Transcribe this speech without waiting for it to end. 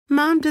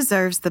Mom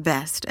deserves the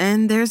best,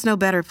 and there's no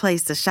better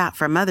place to shop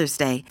for Mother's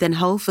Day than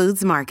Whole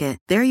Foods Market.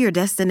 They're your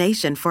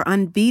destination for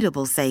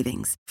unbeatable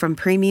savings, from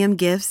premium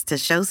gifts to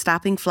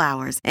show-stopping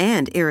flowers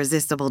and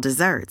irresistible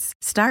desserts.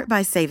 Start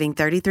by saving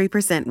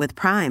 33% with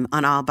Prime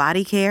on all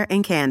body care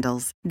and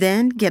candles.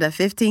 Then get a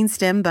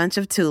 15-stem bunch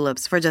of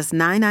tulips for just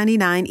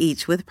 $9.99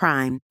 each with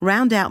Prime.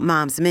 Round out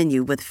Mom's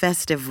menu with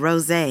festive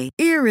rosé,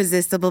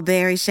 irresistible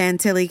berry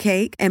chantilly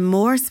cake, and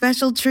more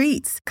special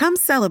treats. Come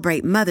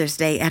celebrate Mother's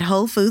Day at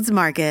Whole Foods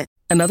Market.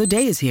 Another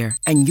day is here,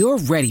 and you're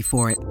ready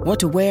for it. What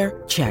to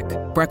wear? Check.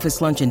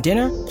 Breakfast, lunch, and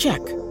dinner? Check.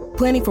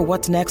 Planning for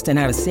what's next and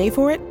how to save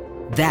for it?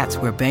 That's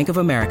where Bank of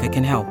America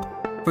can help.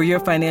 For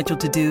your financial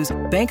to-dos,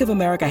 Bank of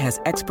America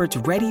has experts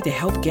ready to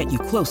help get you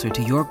closer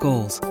to your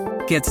goals.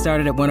 Get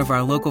started at one of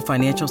our local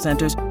financial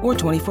centers or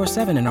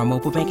 24/7 in our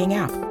mobile banking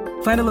app.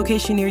 Find a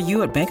location near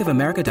you at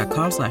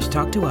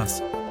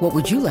bankofamerica.com/talktous. What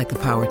would you like the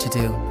power to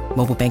do?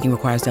 Mobile banking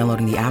requires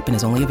downloading the app and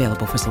is only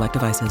available for select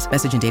devices.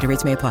 Message and data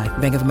rates may apply.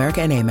 Bank of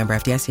America N.A., member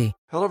FDIC.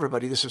 Hello,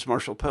 everybody. This is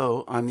Marshall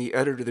Poe. I'm the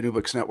editor of the New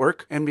Books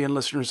Network. NBN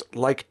listeners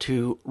like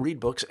to read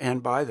books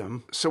and buy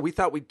them. So we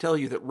thought we'd tell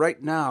you that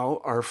right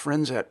now, our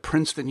friends at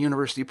Princeton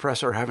University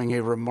Press are having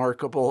a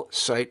remarkable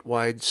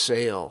site-wide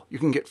sale. You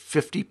can get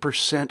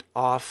 50%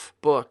 off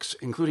books,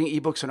 including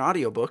ebooks and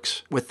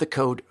audiobooks, with the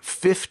code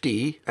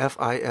 50,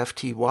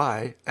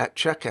 F-I-F-T-Y, at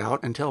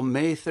checkout until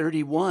May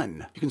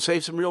 31. You can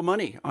save some real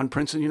money on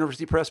Princeton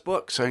University Press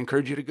books. I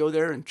encourage you to go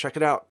there and check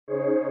it out.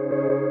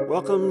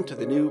 Welcome to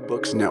the New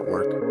Books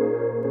Network.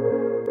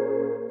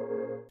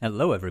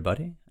 Hello,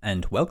 everybody,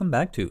 and welcome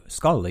back to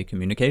Scholarly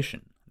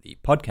Communication, the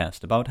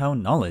podcast about how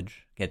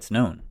knowledge gets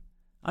known.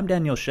 I'm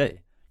Daniel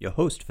Shea, your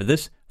host for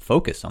this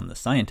Focus on the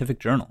Scientific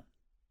Journal.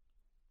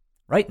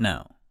 Right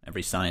now,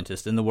 every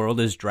scientist in the world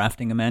is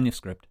drafting a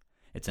manuscript.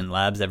 It's in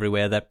labs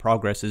everywhere that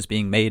progress is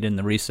being made in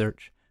the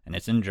research, and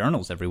it's in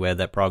journals everywhere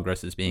that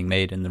progress is being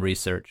made in the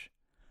research.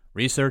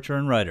 Researcher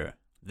and writer,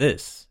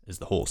 this is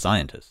the whole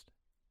scientist.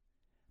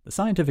 The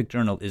scientific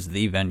journal is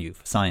the venue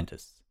for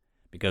scientists,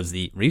 because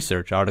the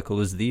research article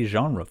is the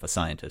genre for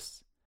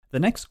scientists. The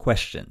next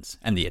questions,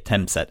 and the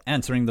attempts at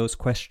answering those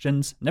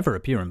questions, never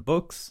appear in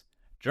books.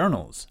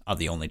 Journals are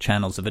the only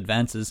channels of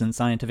advances in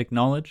scientific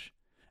knowledge.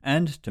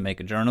 And to make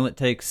a journal, it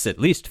takes at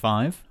least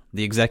 5,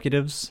 the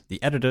executives,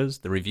 the editors,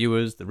 the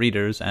reviewers, the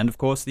readers, and of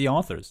course the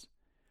authors.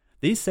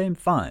 These same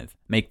 5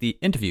 make the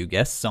interview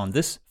guests on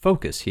this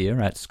focus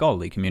here at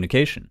Scholarly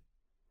Communication.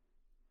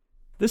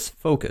 This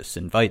focus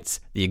invites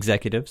the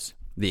executives,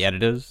 the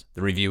editors,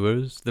 the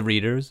reviewers, the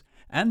readers,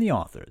 and the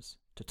authors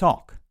to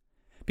talk,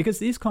 because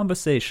these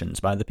conversations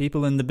by the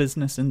people in the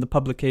business, in the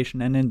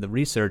publication, and in the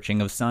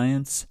researching of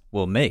science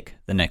will make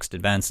the next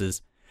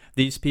advances.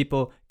 These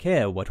people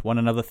care what one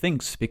another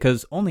thinks,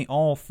 because only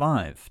all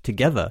 5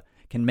 together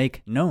can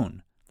make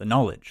known the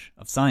knowledge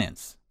of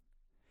science.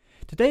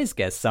 Today's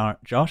guests are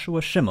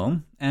Joshua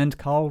Schimmel and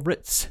Carl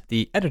Ritz,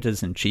 the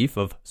editors-in-chief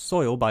of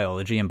Soil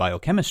Biology and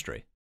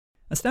Biochemistry.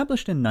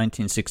 Established in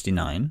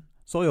 1969,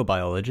 Soil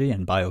Biology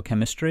and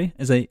Biochemistry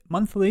is a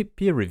monthly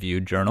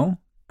peer-reviewed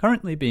journal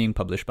currently being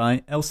published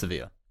by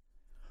Elsevier.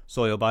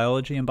 Soil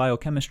Biology and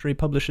Biochemistry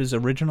publishes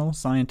original,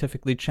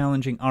 scientifically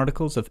challenging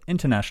articles of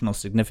international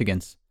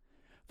significance.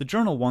 The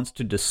journal wants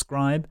to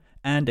describe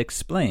and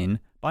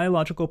explain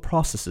biological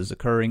processes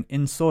occurring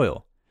in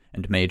soil,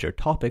 and major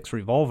topics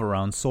revolve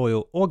around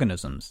soil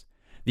organisms,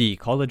 the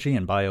ecology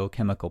and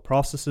biochemical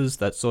processes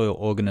that soil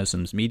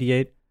organisms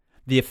mediate,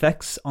 the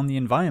effects on the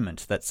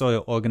environment that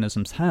soil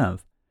organisms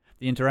have,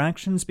 the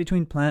interactions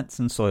between plants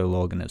and soil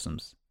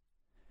organisms.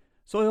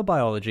 Soil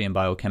biology and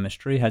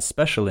biochemistry has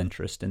special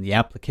interest in the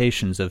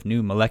applications of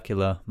new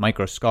molecular,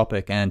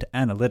 microscopic, and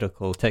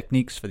analytical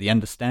techniques for the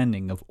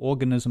understanding of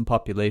organism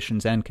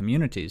populations and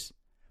communities,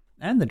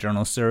 and the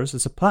journal serves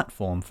as a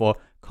platform for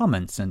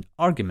comments and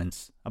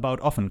arguments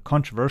about often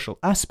controversial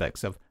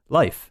aspects of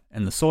life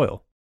in the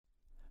soil.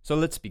 So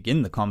let's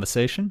begin the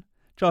conversation.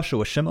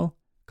 Joshua Schimmel,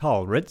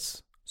 Carl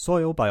Ritz,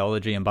 Soil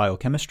Biology and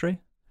Biochemistry.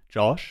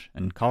 Josh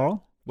and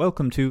Carl,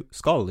 welcome to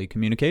Scholarly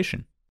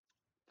Communication.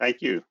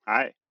 Thank you.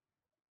 Hi.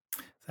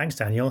 Thanks,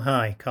 Daniel.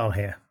 Hi, Carl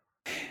here.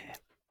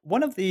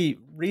 One of the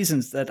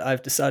reasons that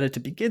I've decided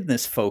to begin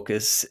this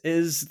focus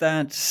is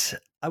that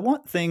I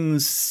want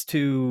things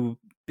to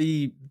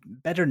be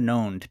better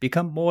known, to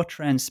become more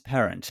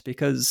transparent,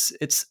 because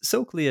it's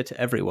so clear to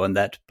everyone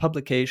that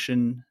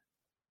publication,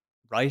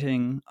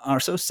 writing are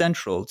so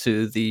central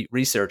to the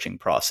researching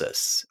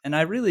process. And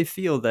I really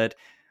feel that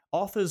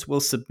authors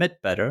will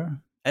submit better,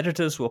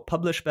 editors will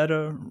publish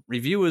better,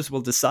 reviewers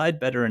will decide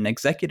better, and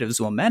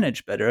executives will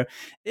manage better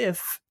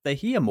if they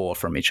hear more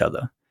from each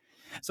other.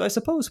 So I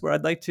suppose where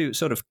I'd like to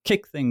sort of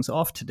kick things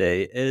off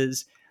today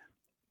is,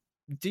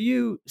 do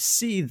you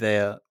see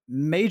there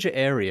major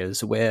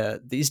areas where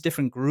these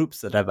different groups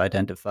that I've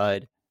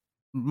identified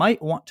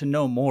might want to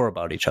know more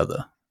about each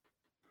other?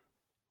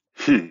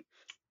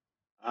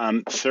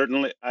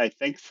 Certainly, I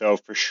think so,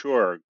 for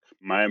sure.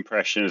 My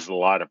impression is a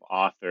lot of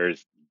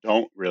authors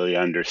don't really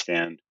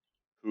understand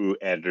who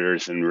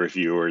editors and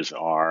reviewers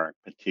are,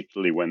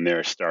 particularly when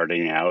they're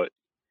starting out.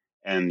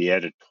 and the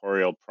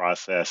editorial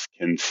process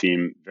can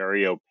seem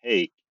very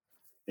opaque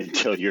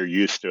until you're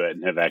used to it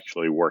and have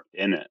actually worked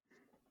in it.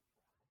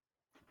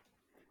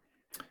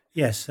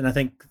 Yes, and I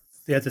think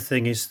the other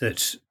thing is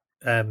that,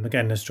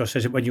 again, as Josh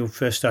says, when you're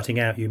first starting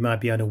out, you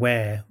might be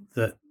unaware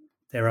that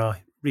there are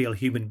real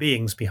human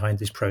beings behind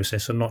this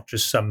process and not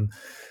just some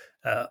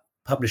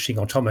publishing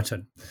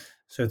automaton.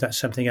 So that's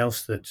something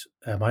else that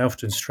I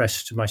often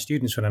stress to my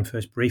students when I'm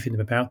first briefing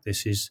them about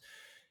this is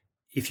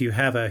if you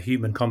have a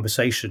human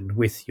conversation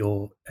with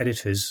your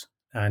editors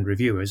and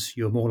reviewers,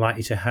 you're more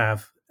likely to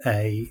have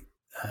a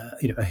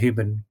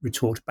human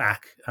retort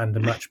back and a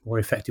much more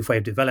effective way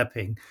of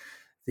developing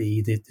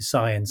the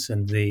science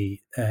and the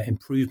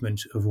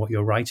improvement of what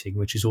you're writing,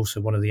 which is also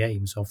one of the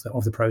aims of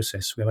the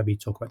process. We'll maybe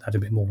talk about that a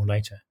bit more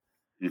later.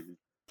 Mm-hmm.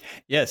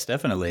 Yes,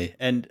 definitely.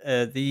 And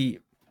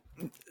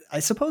I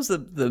suppose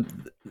the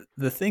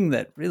thing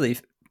that really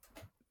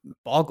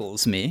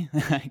boggles me,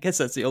 I guess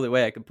that's the only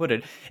way I can put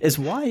it, is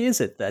why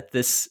is it that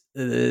this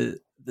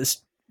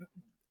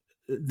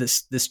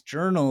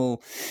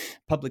journal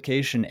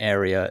publication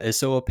area is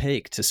so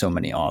opaque to so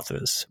many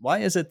authors? Why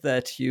is it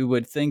that you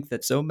would think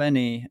that so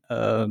many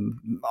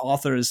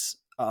authors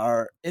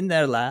are in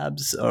their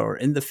labs or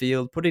in the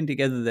field putting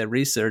together their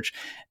research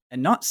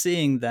and not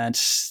seeing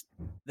that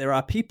there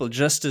are people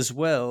just as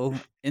well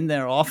in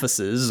their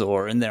offices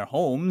or in their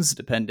homes,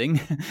 depending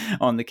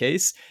on the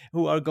case,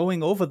 who are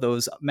going over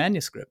those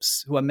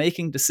manuscripts, who are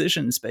making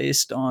decisions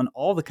based on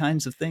all the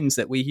kinds of things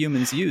that we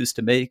humans use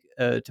to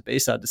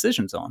base our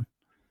decisions on?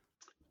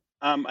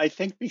 I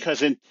think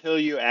because until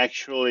you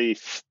actually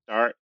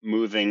start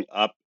moving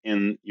up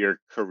in your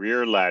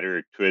career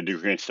ladder to a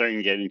degree and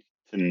starting getting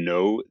to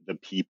know the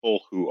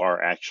people who are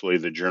actually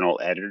the journal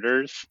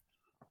editors,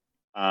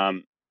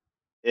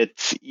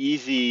 it's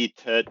easy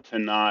to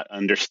not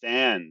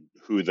understand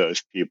who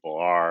those people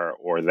are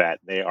or that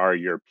they are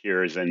your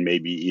peers and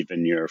maybe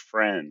even your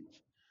friends.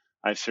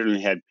 I've certainly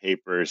had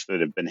papers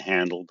that have been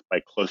handled by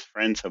close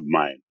friends of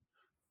mine.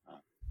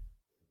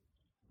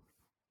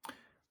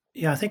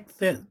 Yeah, I think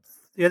that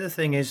the other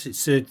thing is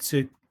it's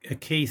a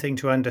key thing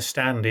to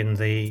understand in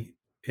the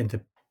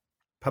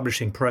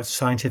publishing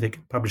scientific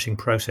publishing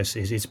process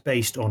is it's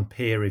based on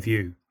peer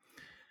review,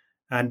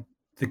 and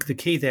the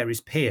key there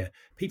is peer.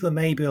 People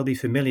may well be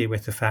familiar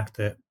with the fact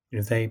that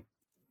they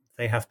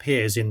have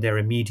peers in their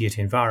immediate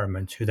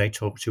environment who they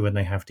talk to when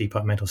they have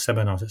departmental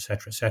seminars,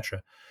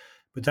 etc.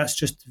 But that's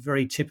just the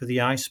very tip of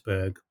the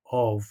iceberg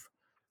of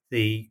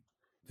the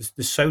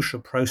social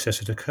process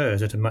that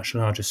occurs at a much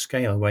larger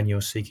scale when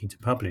you're seeking to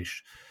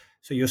publish.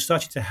 So you're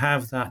starting to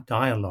have that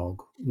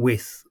dialogue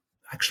with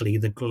actually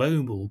the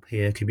global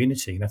peer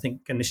community. And I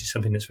think, and this is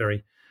something that's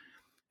very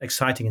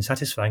exciting and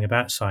satisfying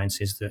about science,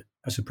 is that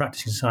as a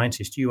practicing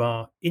scientist, you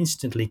are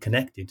instantly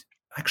connected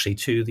actually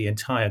to the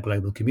entire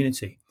global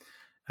community.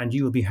 And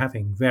you will be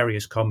having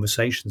various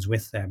conversations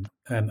with them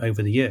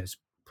over the years,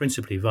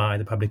 principally via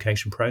the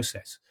publication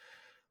process.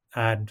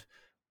 And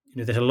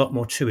there's a lot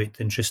more to it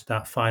than just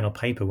that final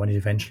paper when it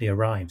eventually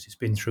arrives. It's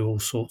been through all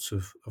sorts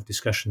of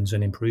discussions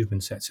and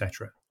improvements,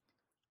 etc.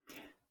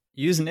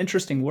 You use an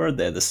interesting word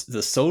there, the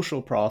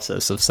social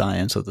process of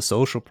science or the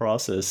social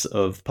process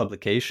of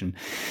publication.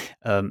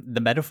 The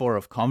metaphor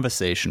of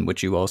conversation,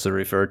 which you also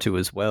refer to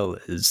as well,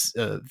 is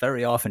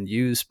very often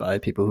used by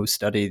people who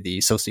study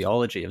the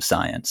sociology of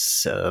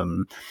science.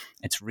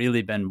 It's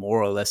really been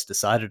more or less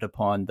decided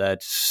upon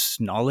that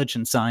knowledge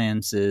in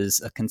science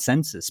is a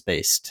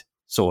consensus-based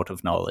sort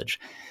of knowledge.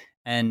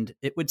 And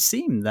it would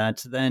seem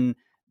that then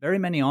very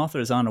many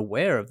authors aren't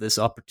aware of this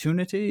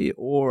opportunity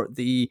or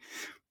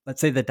let's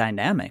say the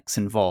dynamics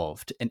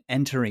involved in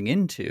entering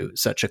into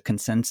such a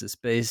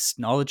consensus-based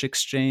knowledge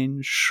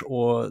exchange,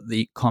 or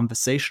the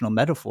conversational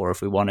metaphor, if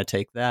we want to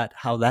take that,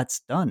 how that's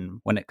done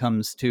when it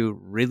comes to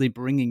really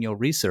bringing your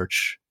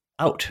research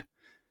out.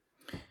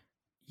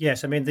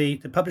 Yes, I mean, the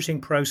publishing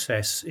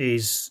process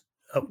is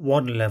at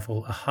one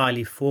level a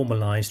highly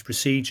formalized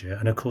procedure.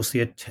 And of course,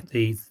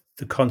 the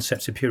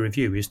concept of peer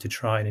review is to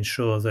try and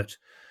ensure that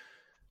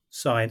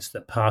science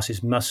that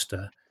passes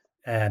muster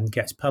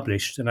gets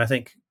published. And I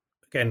think,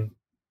 again,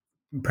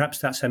 perhaps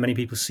that's how many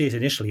people see it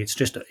initially. It's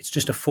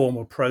just a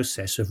formal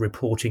process of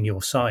reporting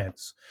your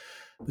science.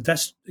 But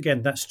that's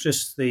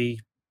just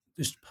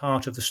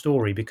part of the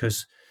story,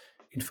 because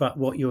in fact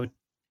what you're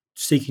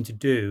seeking to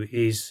do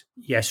is,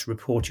 yes,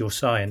 report your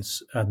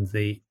science and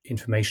the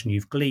information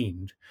you've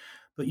gleaned,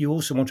 but you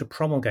also want to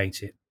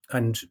promulgate it.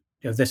 And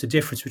there's a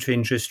difference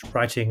between just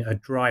writing a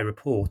dry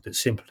report that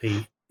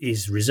simply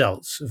is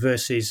results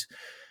versus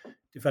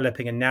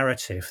developing a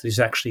narrative that is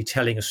actually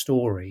telling a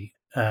story.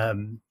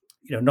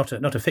 Not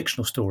a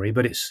fictional story,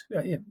 but it's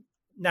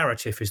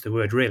narrative is the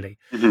word really,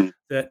 Mm-hmm.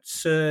 that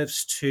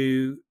serves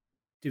to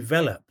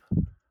develop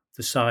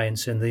the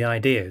science and the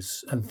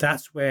ideas, and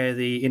that's where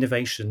the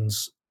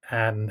innovations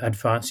and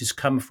advances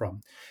come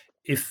from.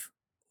 If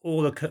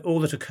all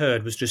that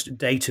occurred was just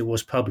data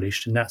was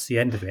published and that's the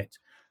end of it,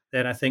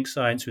 then I think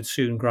science would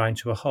soon grind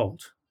to a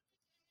halt.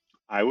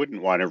 I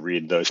wouldn't want to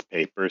read those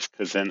papers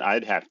because then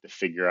I'd have to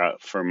figure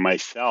out for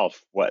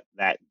myself what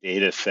that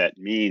data set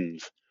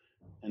means.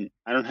 And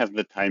I don't have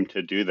the time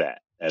to do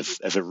that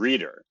as a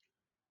reader.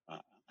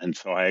 And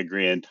so I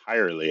agree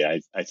entirely.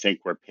 I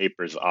think where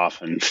papers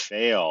often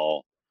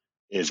fail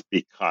is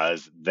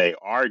because they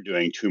are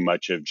doing too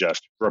much of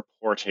just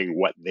reporting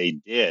what they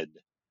did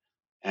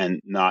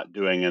and not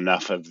doing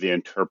enough of the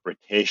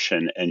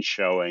interpretation and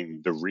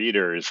showing the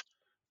readers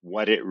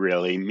what it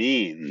really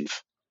means.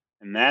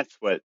 And that's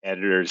what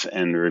editors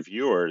and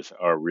reviewers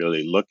are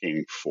really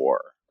looking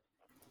for.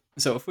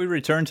 So if we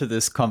return to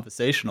this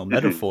conversational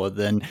metaphor,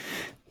 then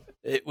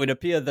it would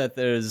appear that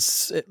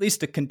there's at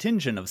least a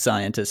contingent of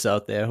scientists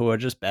out there who are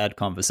just bad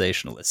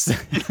conversationalists.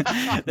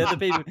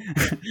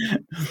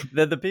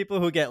 They're the people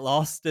who get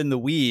lost in the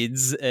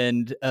weeds.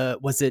 And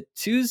was it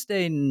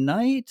Tuesday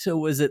night or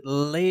was it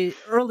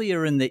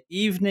earlier in the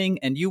evening?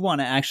 And you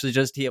want to actually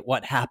just hear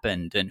what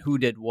happened and who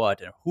did what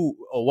and who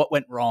or what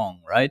went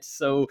wrong, right?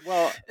 So,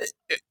 well,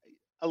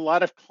 a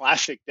lot of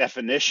classic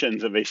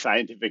definitions of a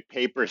scientific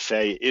paper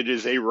say it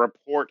is a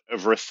report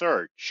of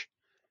research.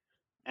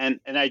 And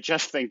I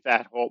just think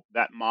that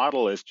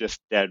model is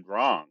just dead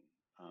wrong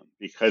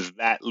because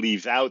that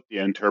leaves out the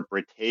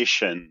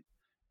interpretation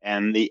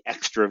and the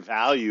extra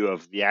value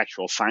of the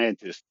actual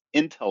scientist's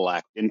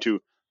intellect into,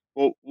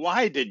 well,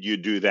 why did you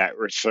do that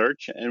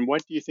research and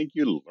what do you think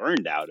you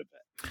learned out of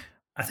it?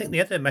 I think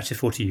the other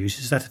metaphor to use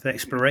is that of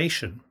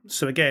exploration.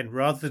 So again,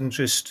 rather than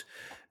just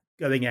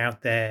going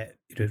out there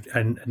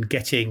and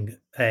getting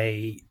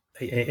a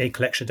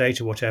collection of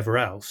data, whatever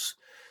else,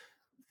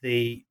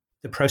 the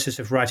process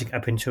of writing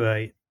up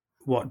into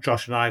what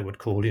Josh and I would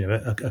call,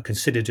 a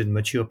considered and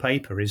mature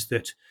paper is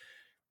that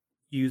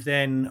you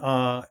then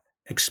are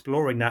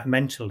exploring that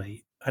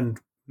mentally. And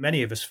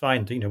many of us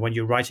find, when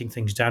you're writing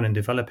things down and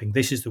developing,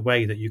 this is the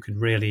way that you can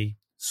really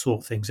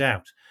sort things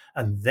out.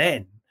 And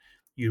then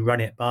you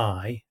run it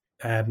by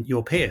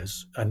your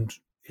peers. And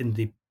in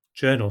the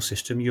journal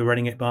system, you're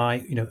running it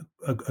by,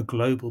 a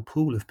global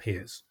pool of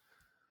peers.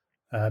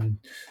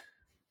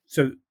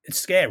 So it's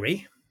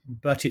scary,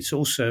 but it's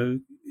also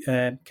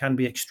can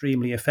be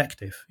extremely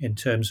effective in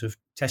terms of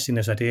testing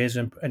those ideas.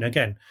 And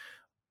again,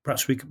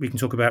 perhaps we can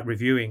talk about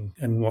reviewing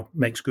and what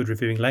makes good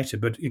reviewing later.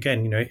 But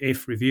again,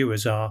 if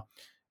reviewers are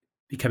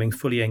becoming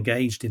fully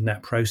engaged in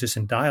that process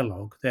and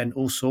dialogue, then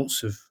all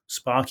sorts of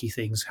sparky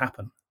things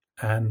happen,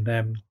 and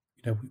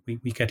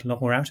we get a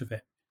lot more out of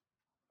it.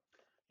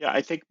 Yeah,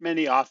 I think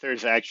many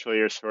authors actually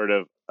are sort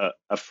of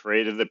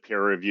afraid of the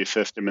peer review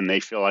system, and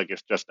they feel like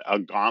it's just a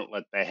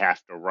gauntlet they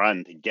have to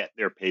run to get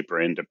their paper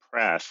into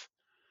press.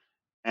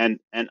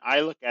 And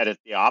I look at it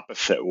the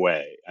opposite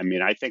way. I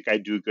mean, I think I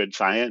do good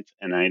science,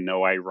 and I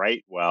know I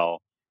write well,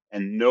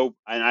 and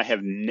I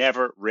have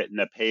never written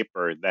a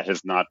paper that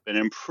has not been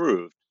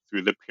improved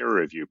through the peer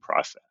review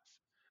process.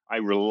 I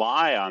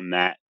rely on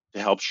that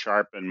to help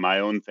sharpen my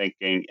own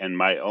thinking and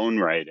my own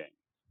writing.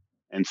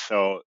 And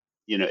so,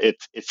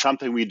 it's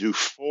something we do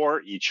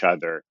for each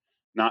other,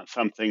 not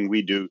something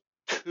we do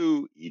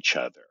to each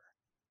other.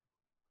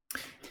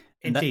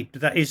 Indeed,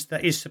 that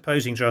is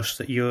supposing, Josh,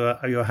 that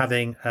you're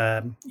having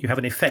you have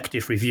an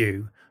effective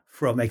review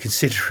from a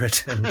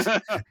considerate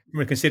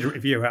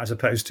reviewer, as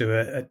opposed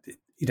to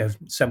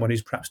someone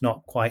who's perhaps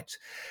not quite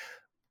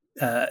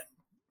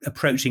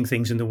approaching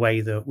things in the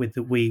way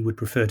that we would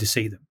prefer to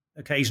see them.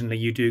 Occasionally,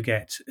 you do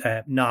get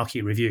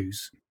narky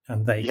reviews,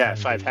 and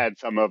I've had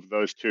some of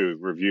those too.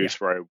 Reviews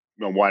where I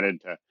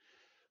wanted to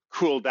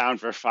cool down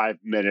for 5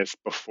 minutes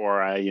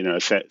before I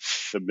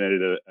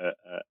submitted a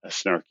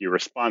snarky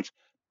response.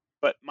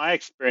 But my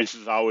experience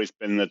has always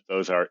been that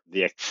those are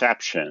the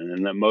exception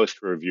and that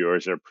most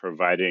reviewers are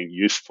providing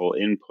useful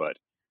input.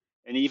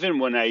 And even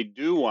when I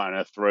do want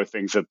to throw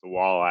things at the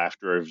wall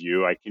after a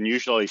review, I can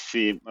usually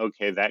see,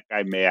 okay, that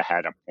guy may have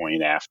had a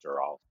point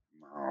after all.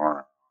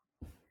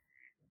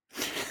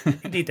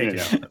 Indeed, they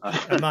do.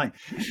 And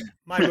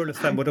my rule of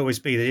thumb would always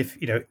be that if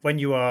when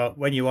you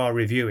are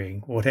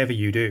reviewing whatever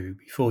you do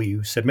before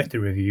you submit the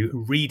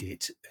review, read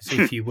it as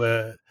if you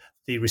were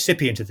the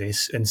recipient of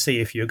this and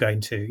see if you're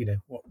going to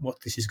what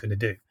this is going to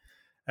do,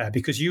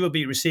 because you will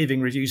be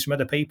receiving reviews from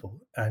other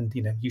people, and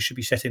you should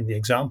be setting the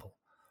example.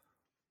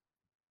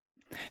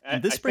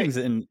 And this brings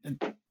in.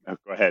 Oh,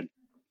 go ahead.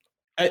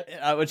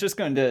 I was just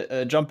going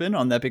to jump in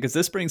on that because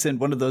this brings in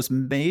one of those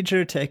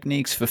major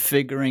techniques for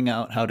figuring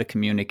out how to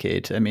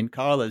communicate. I mean,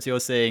 Carl, as you're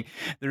saying,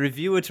 the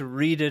reviewer to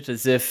read it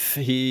as if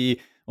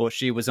he or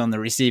she was on the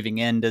receiving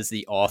end as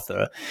the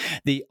author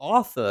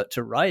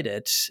to write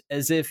it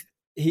as if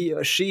he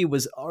or she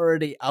was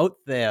already out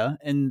there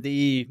in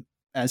the,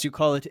 as you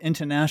call it,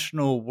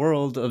 international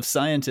world of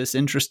scientists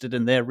interested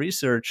in their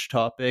research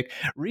topic,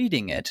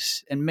 reading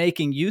it and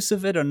making use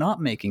of it or not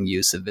making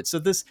use of it. So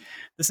this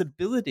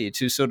ability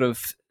to sort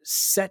of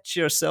set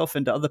yourself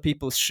into other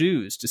people's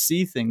shoes, to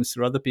see things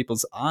through other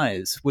people's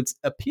eyes, would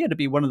appear to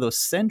be one of those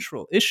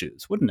central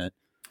issues, wouldn't it?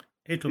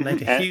 It will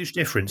make a huge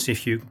difference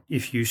if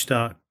you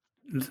start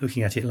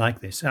looking at it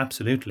like this.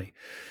 Absolutely.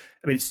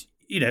 I mean, it's,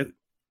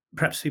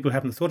 perhaps people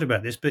haven't thought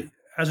about this, but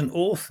as an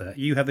author,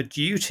 you have a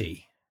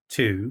duty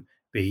to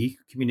be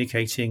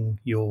communicating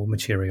your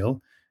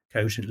material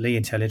cogently,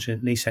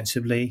 intelligently,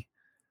 sensibly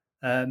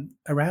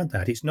around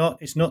that. It's not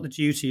the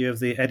duty of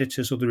the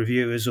editors or the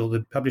reviewers or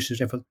the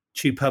publishers ever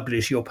to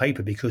publish your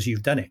paper because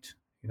you've done it.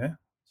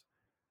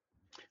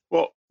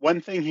 Well,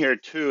 one thing here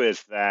too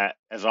is that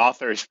as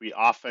authors, we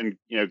often,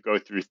 go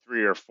through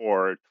 3 or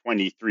 4,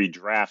 23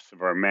 drafts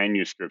of our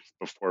manuscripts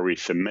before we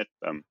submit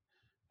them.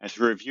 As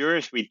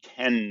reviewers, we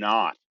tend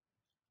not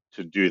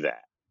to do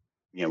that.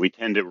 We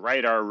tend to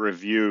write our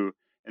review,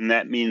 and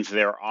that means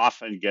they're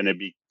often going to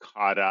be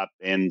caught up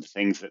in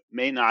things that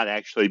may not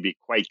actually be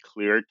quite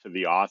clear to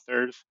the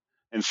authors.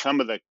 And some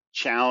of the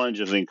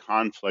challenges and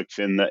conflicts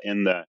in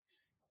the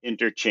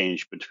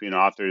interchange between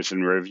authors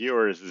and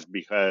reviewers is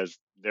because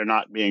they're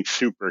not being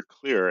super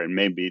clear and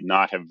maybe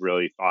not have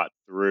really thought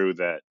through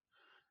that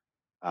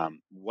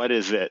what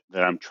is it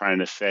that I'm trying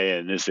to say,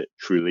 and is it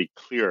truly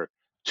clear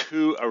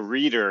to a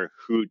reader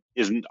who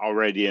isn't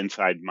already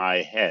inside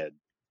my head?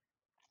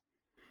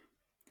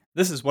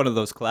 This is one of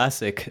those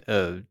classic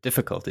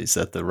difficulties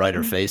that the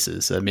writer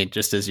faces. I mean,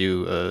 just as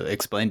you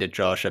explained it,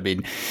 Josh. I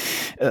mean,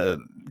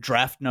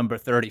 draft number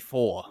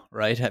 34,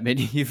 right? I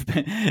mean, you've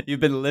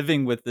been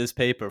living with this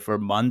paper for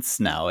months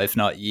now, if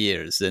not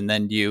years, and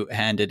then you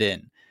hand it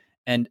in.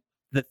 And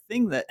the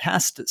thing that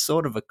has to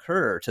sort of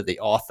occur to the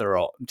author,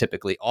 or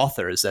typically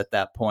authors at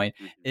that point,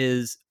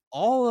 is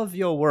all of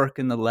your work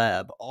in the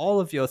lab, all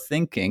of your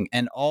thinking,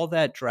 and all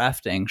that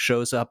drafting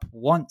shows up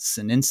once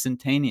and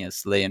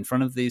instantaneously in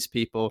front of these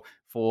people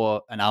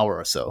for an hour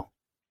or so.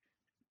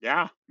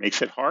 Yeah,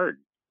 makes it hard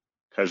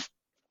because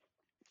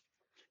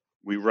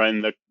we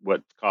run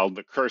what's called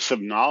the curse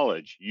of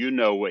knowledge. You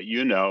know what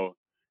you know.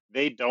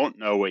 They don't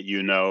know what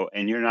you know,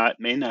 and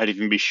may not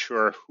even be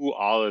sure who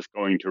all is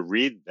going to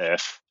read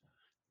this.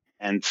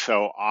 And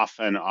so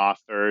often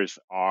authors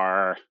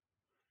are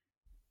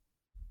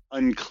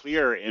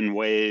unclear in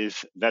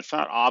ways that's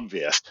not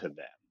obvious to them.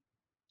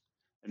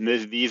 And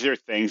these are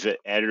things that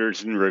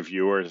editors and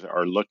reviewers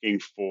are looking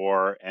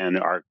for and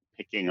are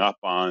picking up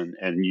on,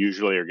 and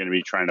usually are going to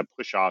be trying to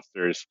push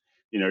authors,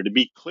 to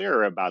be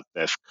clear about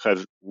this,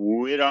 because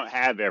we don't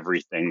have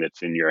everything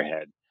that's in your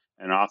head.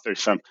 And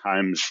authors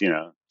sometimes,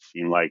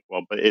 seem like,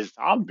 well, but it's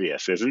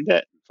obvious, isn't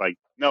it? It's like,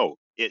 no,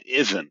 it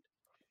isn't.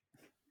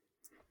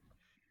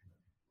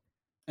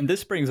 And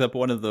this brings up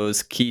one of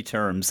those key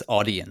terms,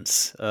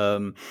 audience.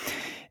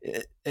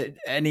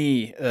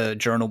 Any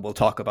journal will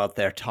talk about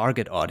their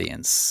target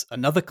audience.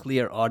 Another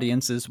clear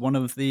audience is one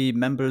of the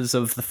members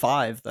of the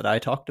 5 that I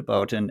talked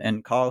about,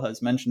 and Carl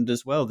has mentioned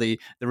as well, the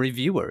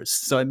reviewers.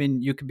 So, I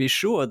mean, you can be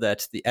sure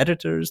that the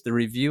editors, the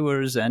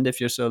reviewers, and if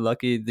you're so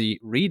lucky, the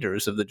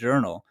readers of the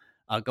journal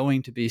are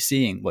going to be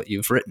seeing what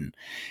you've written.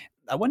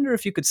 I wonder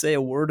if you could say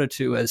a word or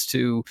two as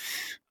to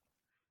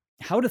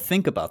how to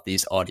think about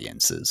these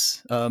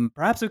audiences.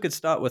 Perhaps we could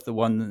start with the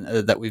one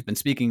that we've been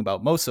speaking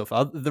about most so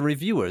far, the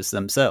reviewers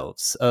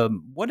themselves.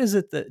 What is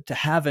it to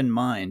have in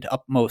mind,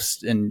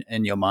 upmost in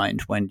your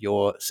mind, when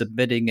you're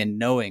submitting and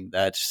knowing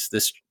that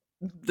this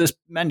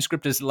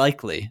manuscript is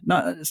likely,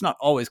 it's not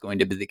always going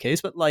to be the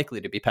case, but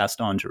likely to be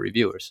passed on to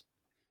reviewers?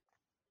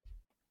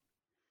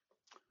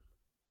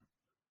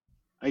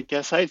 I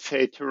guess I'd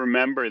say to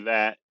remember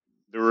that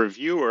the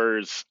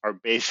reviewers are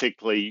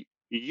basically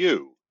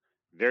you.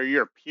 They're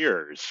your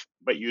peers,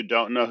 but you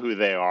don't know who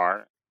they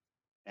are,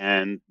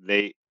 and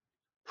they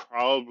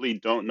probably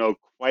don't know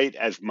quite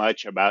as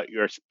much about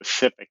your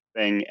specific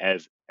thing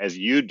as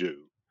you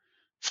do.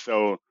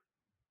 So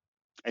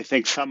I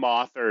think some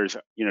authors,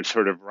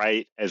 sort of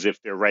write as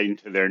if they're writing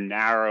to their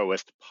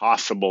narrowest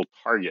possible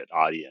target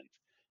audience.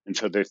 And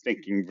so they're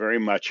thinking very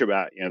much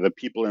about, the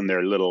people in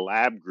their little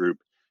lab group,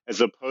 as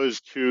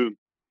opposed to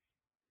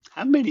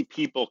how many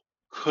people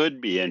could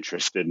be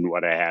interested in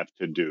what I have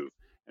to do.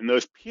 And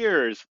those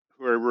peers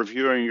who are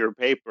reviewing your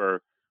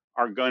paper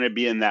are going to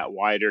be in that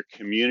wider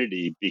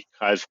community,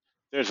 because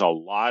there's a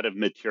lot of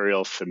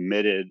material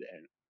submitted,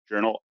 and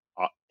journal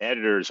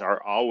editors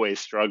are always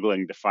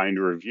struggling to find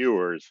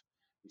reviewers.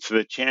 So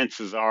the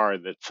chances are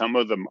that some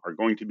of them are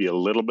going to be a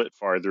little bit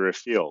farther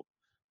afield.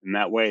 And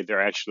that way,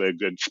 they're actually a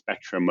good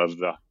spectrum of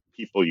the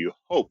people you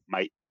hope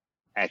might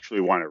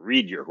actually want to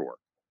read your work.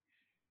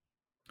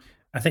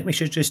 I think we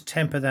should just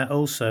temper that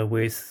also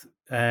with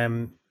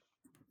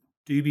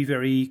do be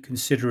very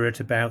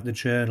considerate about the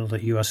journal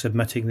that you are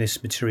submitting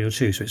this material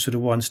to. So it's sort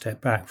of one step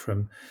back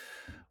from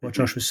what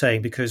Josh was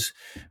saying, because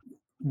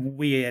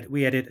we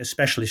edit a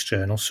specialist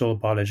journal, Soil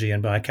Biology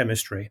and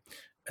Biochemistry.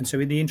 And so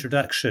in the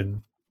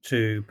introduction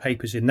to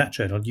papers in that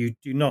journal, you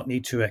do not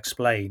need to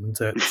explain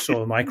that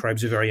soil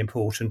microbes are very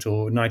important,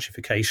 or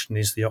nitrification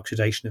is the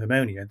oxidation of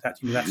ammonia.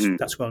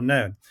 That's well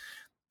known.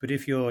 But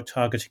if you're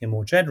targeting a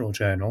more general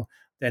journal,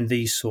 then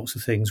these sorts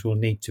of things will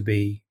need to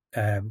be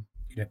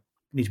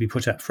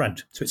put up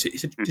front. So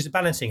it's a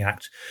balancing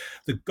act.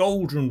 The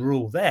golden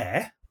rule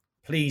there,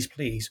 please,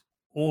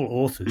 all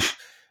authors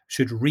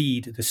should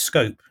read the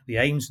scope, the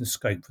aims and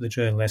scope for the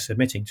journal they're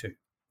submitting to.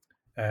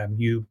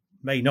 You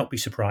may not be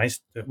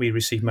surprised that we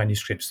receive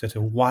manuscripts that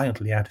are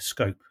wildly out of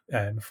scope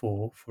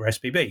for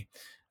SBB.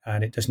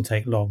 and it doesn't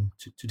take long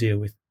to deal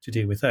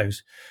with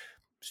those.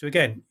 So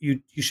again,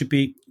 you should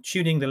be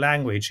tuning the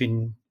language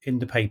in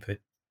the paper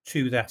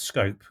to that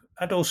scope,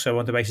 and also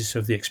on the basis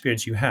of the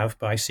experience you have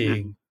by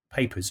seeing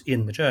papers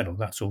in the journal.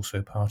 That's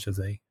also part of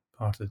the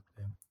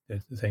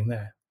thing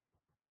there.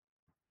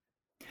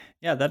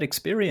 Yeah, that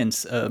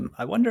experience,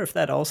 I wonder if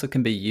that also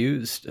can be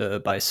used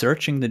by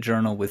searching the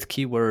journal with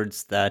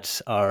keywords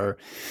that are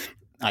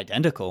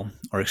identical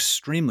or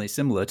extremely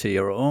similar to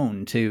your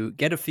own to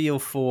get a feel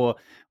for,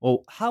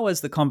 well, how has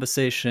the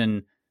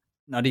conversation,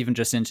 not even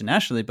just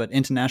internationally, but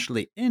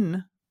internationally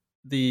in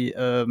the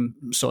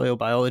soil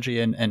biology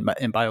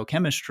and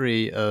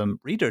biochemistry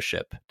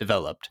readership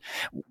developed?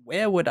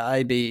 Where would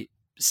I be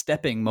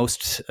stepping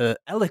most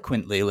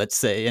eloquently, let's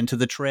say, into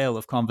the trail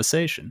of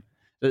conversation?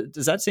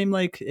 Does that seem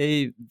like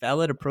a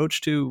valid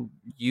approach to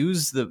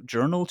use the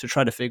journal to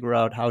try to figure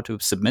out how to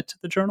submit to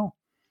the journal?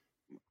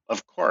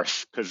 Of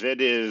course, because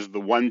it is the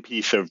one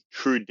piece of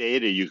true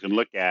data you can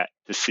look at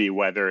to see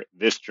whether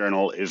this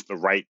journal is the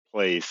right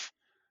place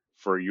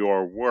for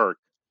your work.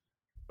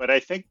 But I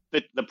think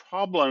that the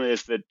problem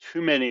is that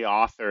too many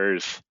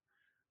authors,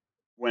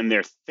 when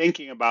they're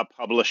thinking about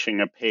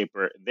publishing a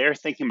paper, they're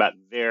thinking about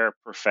their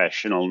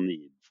professional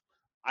needs.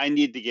 I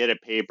need to get a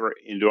paper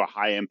into a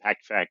high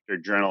impact factor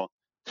journal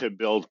to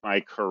build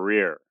my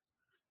career.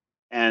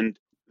 And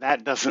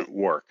that doesn't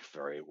work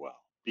very well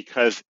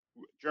because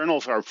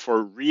journals are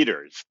for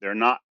readers. They're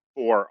not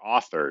for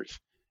authors.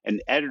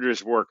 And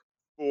editors work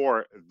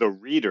for the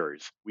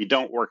readers. We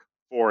don't work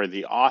for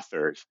the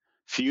authors.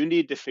 So you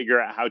need to figure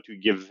out how to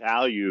give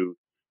value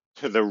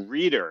to the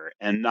reader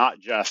and not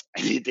just,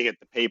 I need to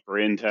get the paper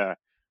into,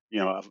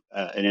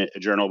 a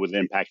journal with an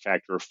impact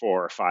factor of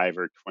 4 or 5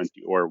 or 20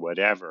 or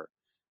whatever.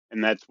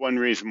 And that's one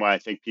reason why I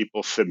think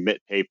people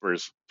submit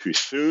papers too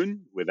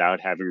soon without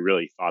having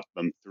really thought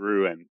them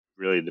through and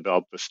really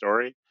developed the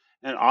story,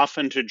 and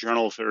often to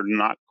journals that are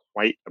not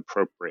quite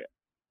appropriate.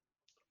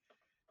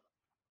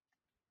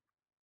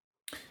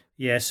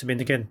 Yes, I mean,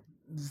 again,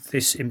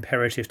 this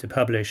imperative to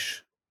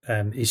publish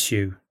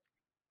issue,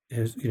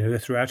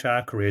 throughout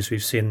our careers,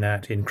 we've seen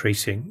that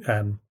increasing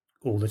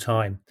all the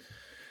time.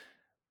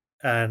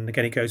 And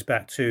again, it goes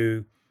back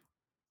to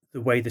the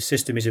way the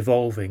system is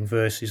evolving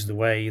versus the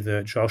way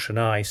that Josh and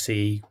I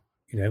see,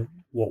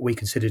 what we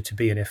consider to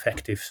be an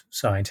effective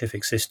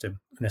scientific system.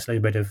 And there's a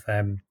little bit of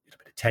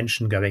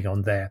tension going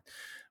on there.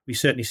 We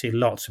certainly see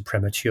lots of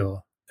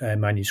premature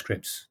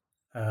manuscripts,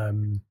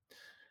 and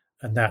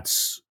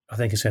that's, I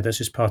think, that's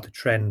just part of the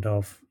trend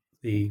of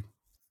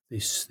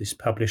this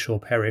publish or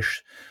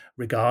perish,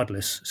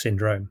 regardless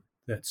syndrome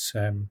that's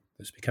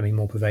becoming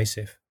more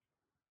pervasive.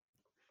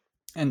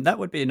 And that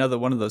would be another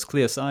one of those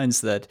clear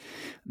signs that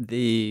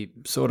the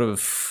sort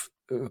of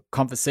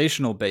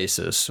conversational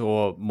basis,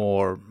 or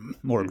more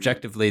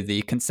objectively,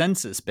 the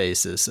consensus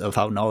basis of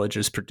how knowledge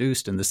is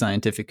produced in the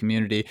scientific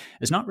community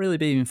is not really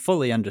being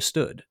fully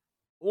understood,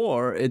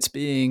 or it's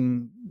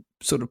being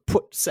sort of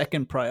put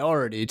second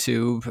priority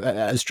to,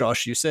 as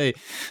Josh, you say,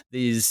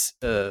 these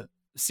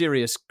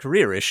serious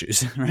career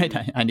issues, right?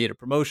 I need a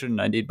promotion,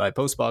 I need my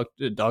postdoc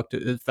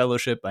doctor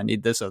fellowship, I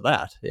need this or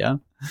that, yeah?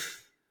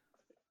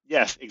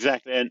 Yes,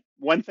 exactly. And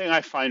one thing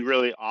I find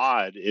really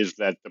odd is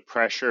that the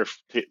pressure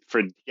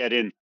for get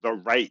in the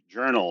right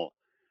journal.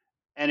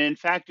 And in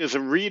fact, as a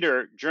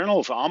reader,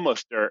 journals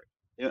almost are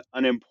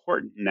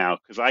unimportant now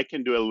because I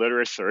can do a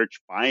literature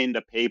search, find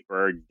a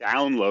paper,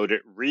 download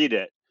it, read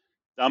it,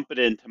 dump it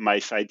into my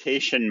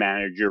citation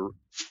manager,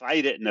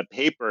 cite it in a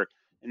paper,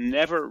 and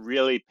never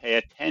really pay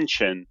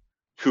attention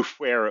to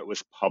where it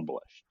was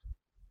published.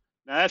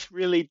 Now, that's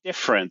really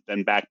different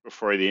than back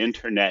before the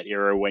internet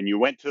era when you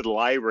went to the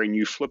library and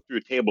you flipped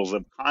through tables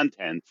of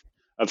contents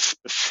of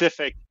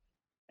specific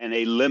and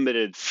a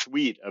limited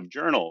suite of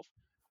journals.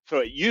 So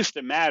it used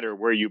to matter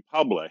where you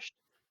published.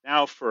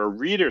 Now, for a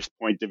reader's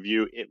point of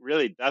view, it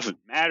really doesn't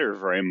matter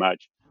very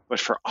much.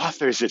 But for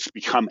authors, it's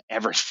become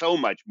ever so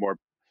much more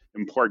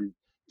important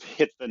to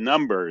hit the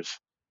numbers.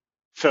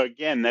 So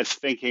again, that's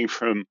thinking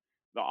from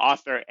the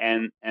author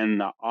and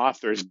the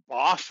author's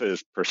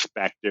boss's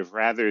perspective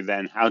rather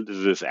than how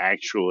does this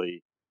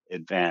actually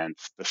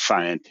advance the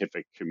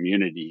scientific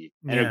community.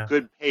 And a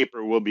good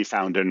paper will be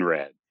found and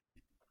read.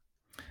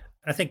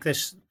 I think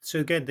this,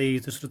 so again, the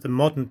sort of the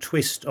modern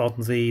twist on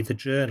the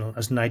journal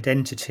as an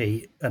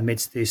identity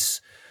amidst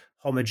this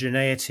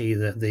homogeneity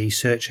that the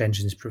search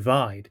engines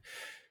provide.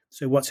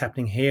 So what's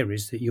happening here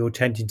is that you're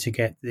tending to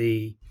get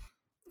the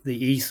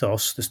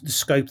ethos, the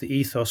scope, the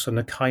ethos, and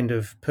the kind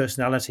of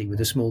personality with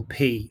a small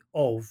p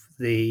of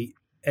the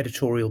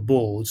editorial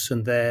boards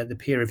and the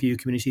peer review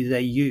community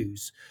they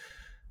use.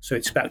 So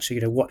it's back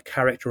to what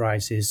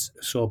characterizes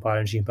a soil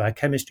biology and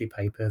biochemistry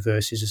paper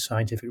versus a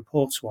scientific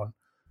reports one.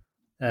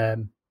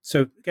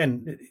 So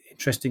again,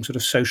 interesting sort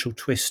of social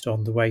twist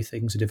on the way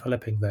things are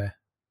developing there.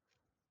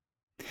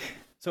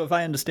 So if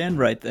I understand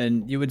right,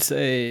 then you would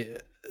say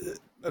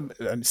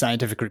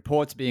Scientific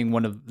Reports being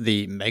one of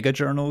the mega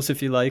journals,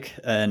 if you like,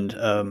 and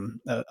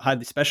a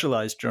highly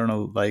specialized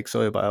journal like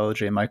Soil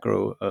Biology and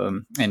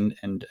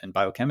and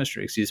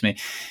Biochemistry, excuse me,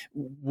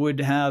 would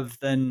have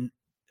then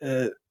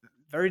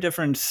very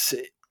different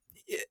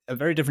a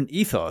very different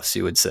ethos,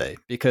 you would say,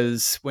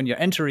 because when you're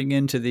entering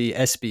into the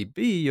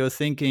SBB, you're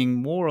thinking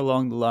more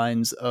along the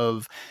lines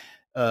of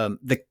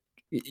the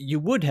you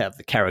would have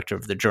the character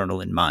of the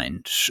journal in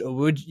mind.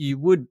 You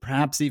would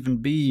perhaps even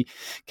be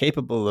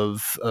capable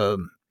of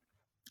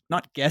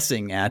not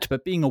guessing at,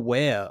 but being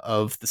aware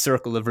of the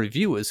circle of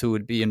reviewers who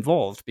would be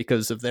involved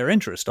because of their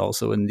interest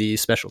also in the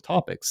special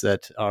topics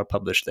that are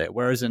published there.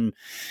 Whereas in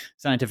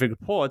Scientific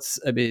Reports,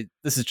 I mean,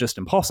 this is just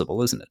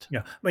impossible, isn't it?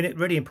 Yeah. I mean, a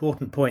really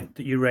important point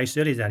that you raised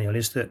earlier, Daniel,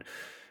 is that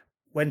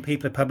when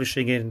people are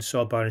publishing in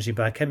soil biology and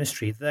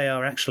biochemistry, they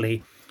are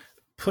actually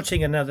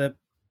putting another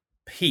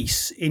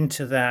piece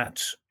into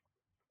that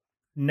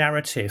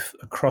narrative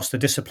across the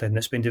discipline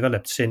that's been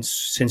developed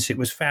since it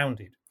was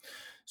founded.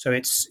 So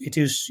it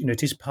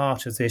is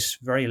part of this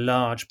very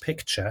large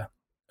picture,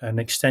 an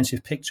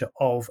extensive picture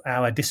of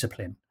our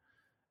discipline,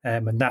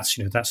 and that's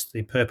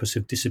the purpose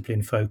of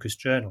discipline-focused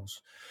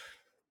journals.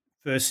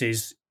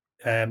 Versus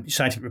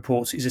Scientific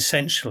Reports is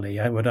essentially,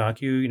 I would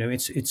argue,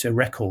 it's a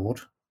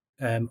record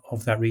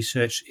of that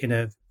research in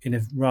a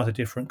rather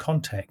different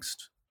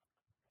context.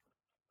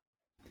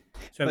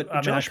 So,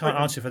 I can't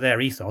answer for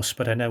their ethos,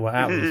 but I know what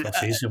our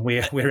ethos is, and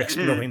we're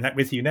exploring that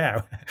with you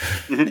now.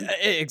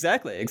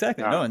 Exactly.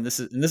 No, and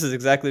this is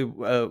exactly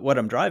what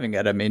I'm driving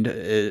at. I mean,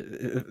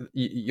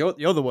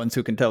 you're the ones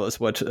who can tell us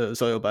what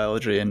soil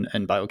biology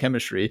and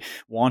biochemistry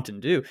want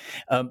and do.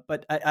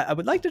 But I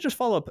would like to just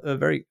follow up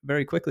very,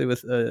 very quickly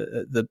with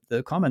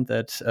the comment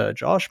that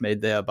Josh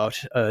made there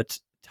about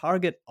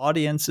target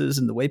audiences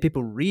and the way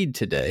people read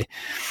today.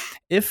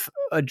 If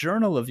a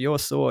journal of your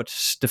sort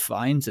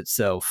defines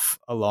itself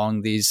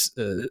along these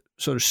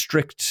sort of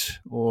strict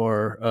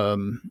or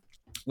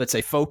let's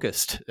say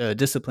focused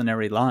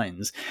disciplinary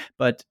lines,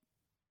 but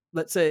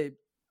let's say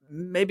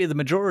maybe the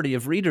majority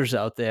of readers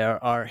out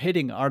there are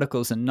hitting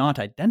articles and not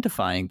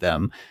identifying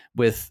them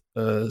with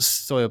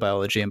soil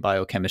biology and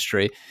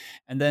biochemistry,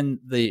 and then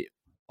the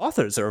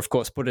authors are, of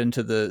course, put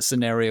into the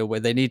scenario where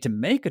they need to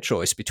make a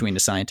choice between the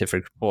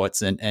Scientific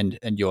Reports and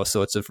your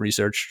sorts of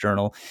research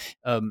journal.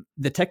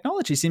 The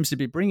technology seems to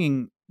be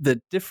bringing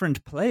the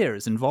different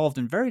players involved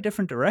in very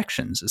different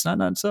directions. Is that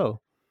not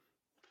so?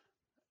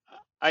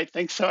 I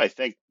think so. I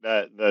think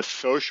that the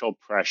social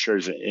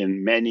pressures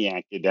in many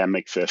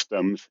academic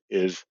systems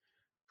is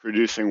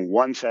producing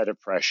one set of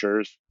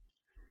pressures,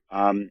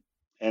 and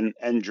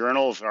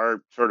journals are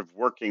sort of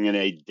working in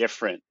a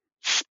different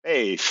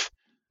space.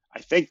 I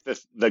think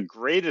the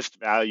greatest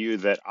value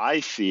that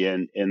I see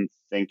in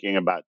thinking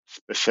about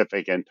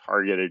specific and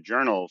targeted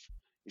journals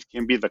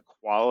can be the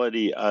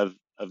quality of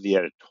the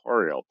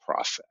editorial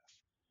process.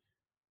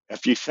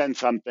 If you send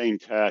something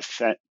to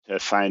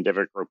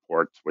Scientific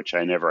Reports, which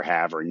I never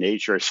have, or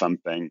Nature or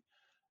something,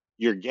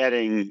 you're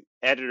getting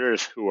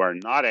editors who are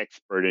not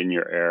expert in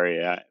your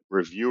area,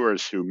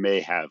 reviewers who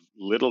may have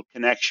little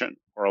connection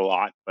or a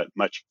lot, but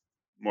much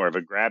more of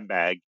a grab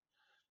bag.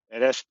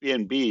 At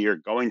SB&B, you're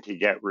going to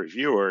get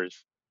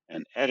reviewers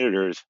and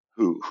editors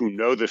who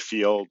know the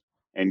field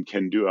and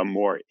can do a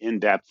more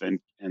in-depth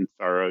and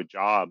thorough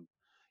job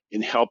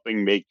in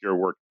helping make your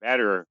work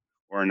better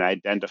or in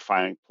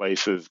identifying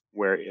places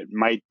where it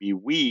might be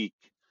weak.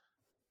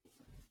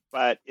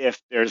 But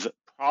if there's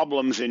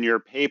problems in your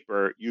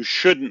paper, you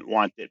shouldn't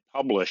want it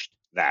published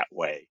that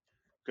way,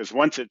 because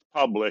once it's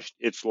published,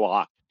 it's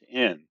locked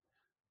in.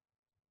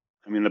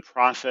 I mean, the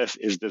process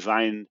is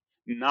designed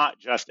not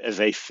just as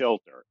a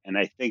filter, and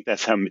I think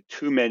that's how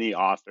too many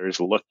authors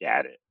look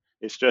at it.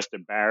 It's just a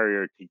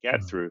barrier to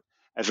get through,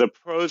 as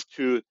opposed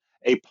to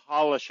a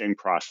polishing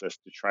process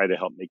to try to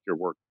help make your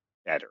work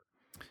better.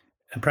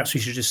 And perhaps we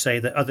should just say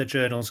that other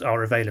journals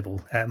are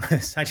available.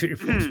 Scientific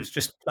Reports was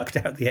just plucked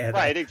out the air.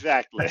 Right,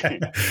 exactly.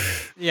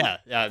 Yeah.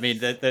 I mean,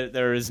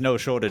 there is no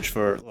shortage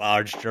for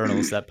large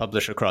journals that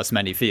publish across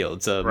many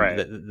fields. Right.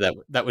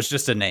 That was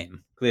just a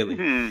name,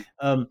 clearly.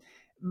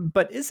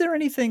 But is there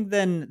anything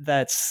then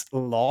that's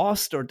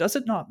lost, or does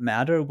it not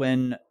matter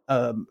when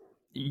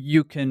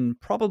you can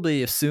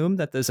probably assume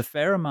that there's a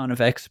fair amount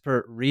of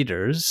expert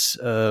readers,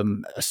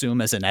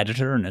 assume as an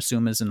editor and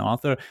assume as an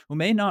author, who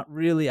may not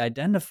really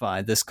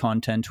identify this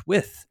content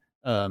with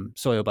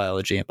soil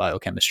biology and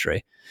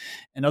biochemistry?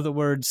 In other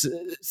words,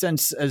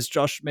 since, as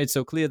Josh made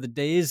so clear, the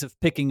days of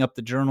picking up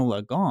the journal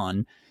are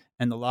gone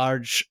and the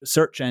large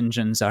search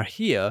engines are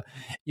here,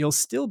 you'll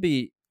still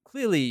be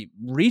clearly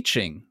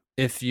reaching.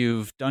 If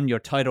you've done your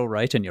title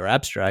right and your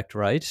abstract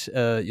right,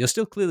 you'll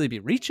still clearly be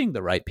reaching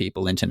the right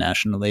people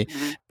internationally,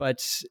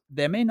 but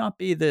there may not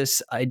be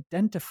this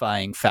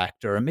identifying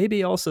factor, and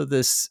maybe also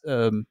this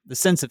the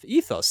sense of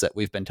ethos that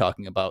we've been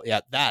talking about.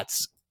 Yeah,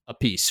 that's a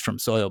piece from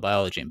soil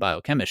biology and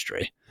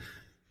biochemistry.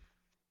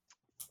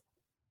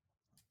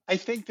 I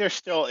think there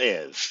still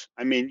is.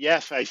 I mean,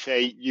 yes, I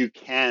say you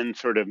can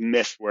sort of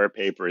miss where a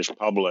paper is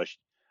published.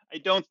 I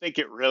don't think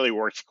it really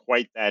works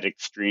quite that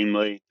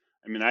extremely.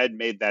 I mean, I had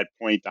made that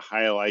point to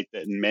highlight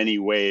that in many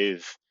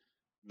ways,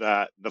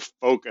 the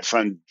focus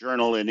on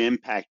journal and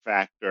impact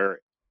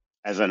factor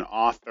as an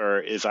author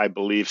is, I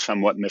believe,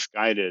 somewhat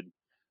misguided.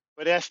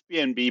 But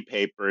SBNB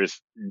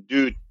papers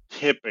do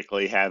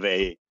typically have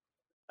a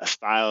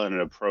style and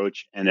an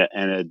approach and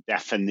a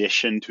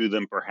definition to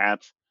them,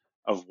 perhaps,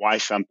 of why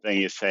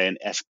something is, say, an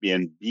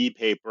SBNB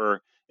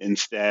paper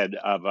instead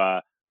of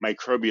a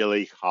microbial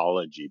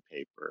ecology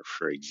paper,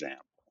 for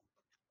example.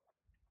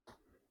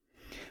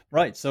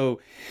 Right. So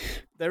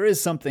there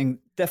is something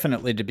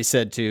definitely to be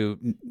said to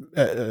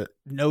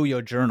know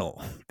your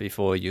journal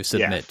before you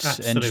submit, yes,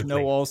 and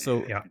know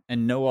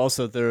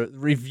also the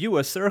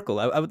reviewer circle.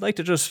 I would like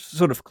to just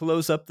sort of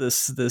close up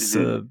this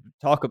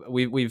talk.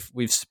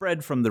 We've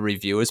spread from the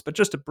reviewers, but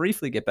just to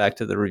briefly get back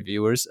to the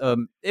reviewers.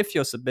 If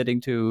you're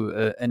submitting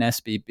to an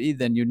SBB,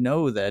 then you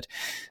know that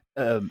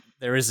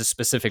there is a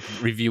specific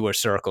reviewer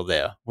circle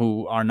there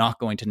who are not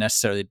going to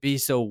necessarily be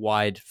so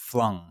wide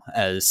flung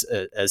as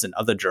in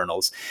other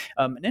journals.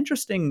 An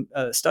interesting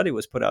study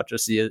was put out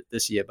just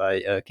this year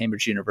by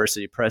Cambridge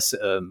University Press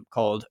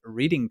called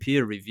Reading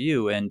Peer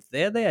Review, and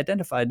there they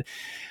identified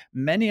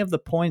many of the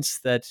points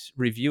that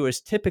reviewers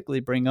typically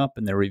bring up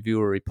in their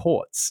reviewer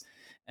reports.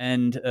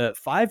 And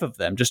 5 of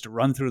them, just to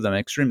run through them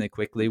extremely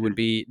quickly, would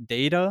be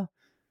data.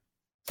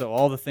 So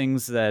all the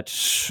things that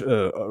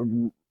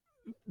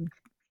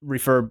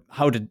refer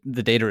how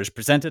the data is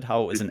presented,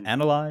 how it was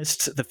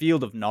analyzed, the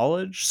field of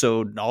knowledge,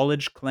 so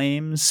knowledge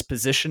claims,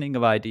 positioning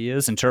of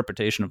ideas,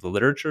 interpretation of the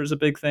literature is a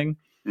big thing.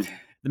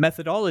 The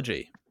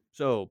methodology,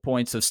 so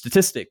points of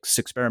statistics,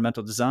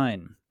 experimental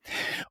design,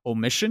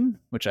 omission,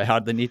 which I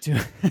hardly need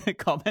to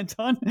comment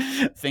on,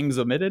 things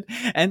omitted,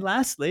 and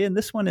lastly, and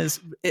this one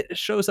it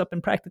shows up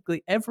in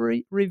practically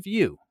every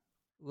review,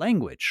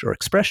 language or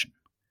expression.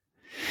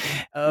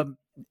 In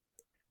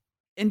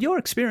your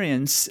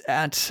experience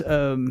at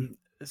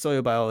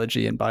soil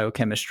biology and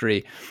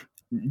biochemistry,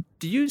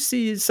 do you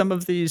see some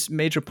of these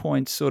major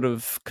points sort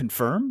of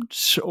confirmed,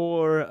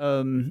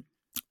 or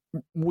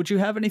would you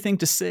have anything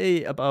to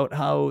say about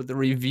how the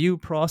review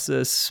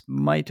process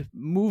might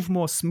move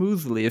more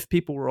smoothly if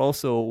people were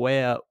also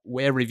aware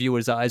where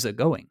reviewers' eyes are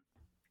going?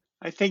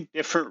 I think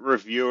different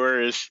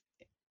reviewers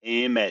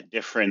aim at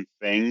different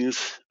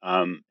things.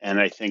 And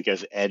I think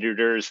as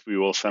editors, we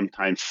will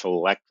sometimes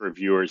select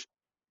reviewers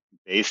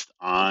based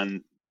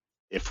on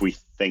if we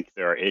think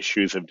there are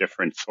issues of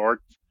different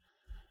sorts.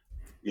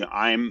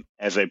 I'm,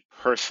 as a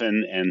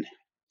person and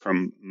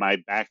from my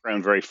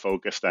background, very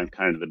focused on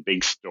kind of the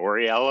big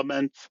story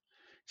elements.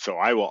 So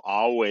I will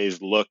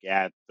always look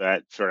at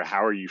that sort of,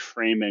 how are you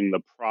framing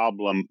the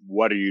problem?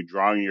 What are you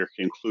drawing your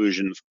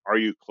conclusions? Are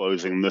you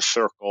closing the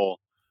circle?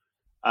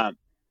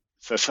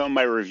 So some of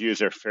my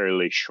reviews are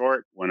fairly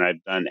short. When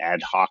I've done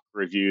ad hoc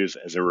reviews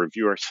as a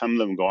reviewer, some of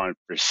them go on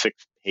for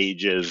 6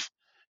 pages,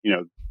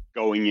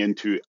 going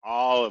into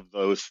all of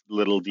those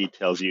little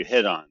details you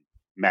hit on: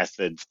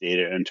 methods,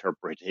 data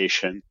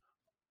interpretation.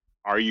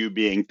 Are you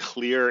being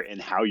clear in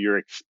how you're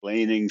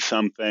explaining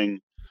something?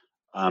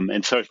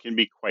 And so it can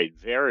be quite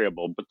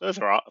variable, but those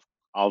are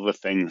all the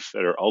things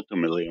that are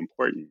ultimately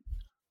important.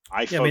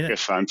 I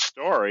focus on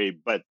story,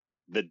 but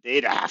the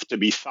data have to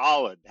be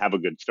solid to have a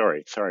good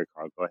story. Sorry,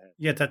 Carl, go ahead.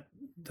 Yeah,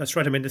 that's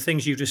right. I mean, the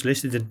things you just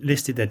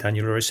listed there,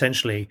 Daniel, are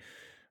essentially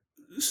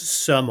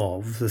some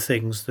of the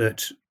things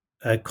that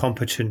a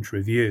competent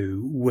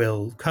review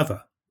will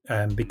cover,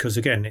 because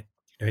again,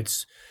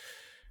 it's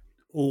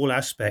all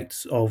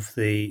aspects of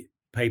the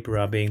paper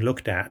are being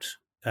looked at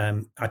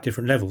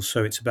different levels.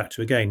 So it's back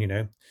to,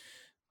 again,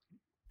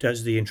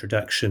 does the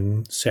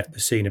introduction set the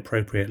scene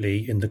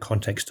appropriately in the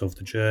context of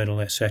the journal,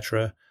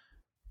 etc.?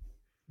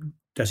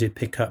 Does it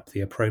pick up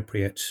the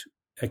appropriate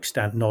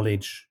extant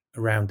knowledge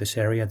around this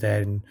area?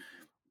 Then,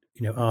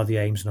 are the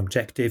aims and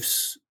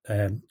objectives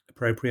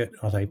appropriate?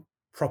 Are they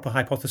proper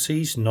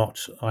hypotheses,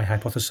 not I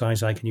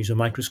hypothesize I can use a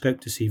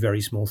microscope to see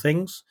very small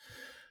things?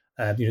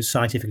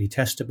 Scientifically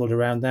testable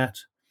around that.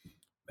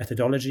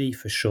 Methodology,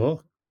 for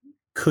sure.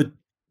 Could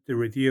the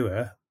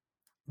reviewer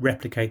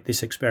replicate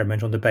this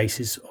experiment on the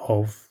basis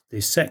of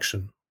this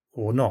section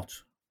or not?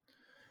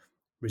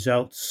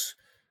 Results,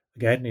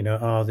 again,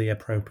 are the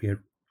appropriate?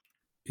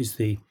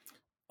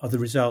 Are the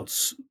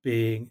results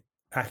being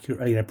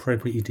accurately and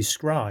appropriately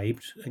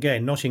described?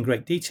 Again, not in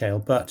great detail,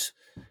 but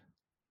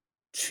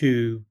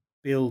to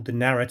build the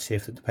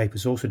narrative that the paper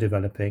is also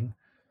developing,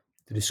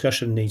 the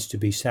discussion needs to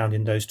be sound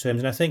in those terms.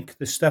 And I think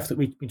the stuff that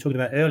we've been talking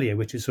about earlier,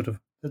 which is sort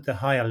of at the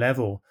higher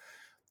level,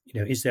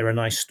 is there a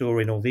nice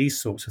story and all these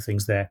sorts of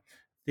things there?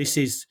 This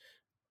is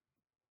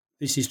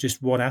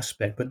just one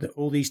aspect, but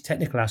all these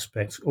technical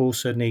aspects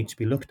also need to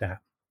be looked at,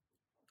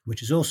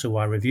 which is also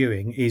why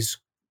reviewing is,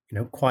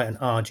 quite an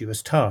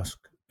arduous task.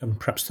 And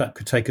perhaps that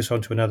could take us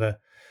on to another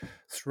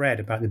thread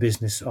about the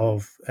business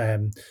of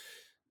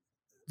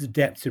the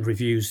depth of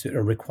reviews that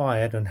are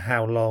required and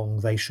how long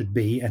they should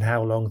be and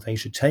how long they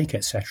should take,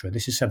 etc.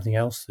 This is something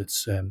else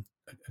that's a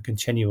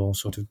continual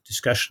sort of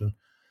discussion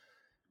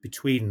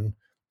between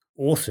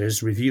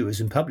authors,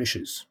 reviewers, and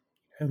publishers.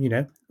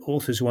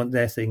 Authors want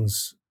their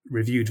things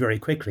reviewed very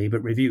quickly,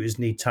 but reviewers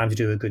need time to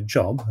do a good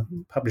job.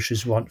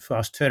 Publishers want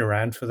fast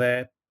turnaround for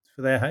their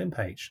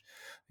homepage.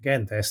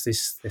 Again, there's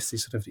this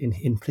sort of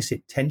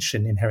implicit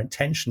tension, inherent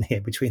tension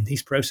here between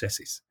these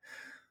processes.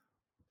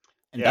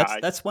 And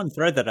that's one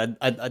thread that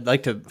I'd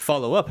like to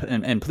follow up,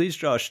 and please,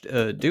 Josh,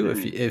 do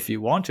if you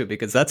want to,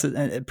 because that's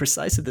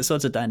precisely the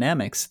sorts of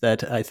dynamics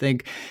that I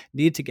think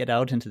need to get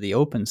out into the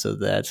open, so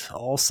that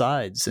all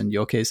sides, in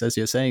your case, as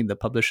you're saying, the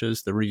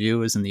publishers, the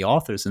reviewers, and the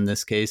authors in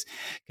this case,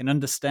 can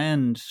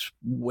understand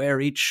where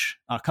each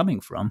are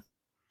coming from.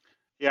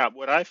 Yeah,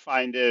 what I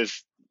find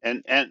is,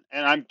 and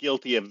I'm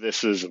guilty of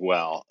this as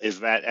well,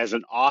 is that as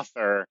an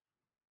author,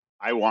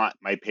 I want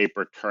my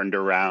paper turned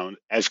around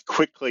as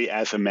quickly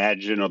as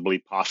imaginably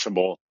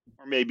possible,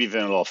 or maybe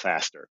even a little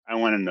faster. I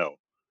want to know.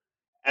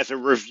 As a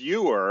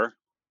reviewer,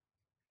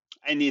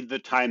 I need the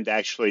time to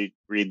actually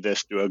read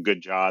this, do a good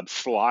job,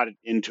 slot it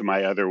into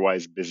my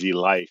otherwise busy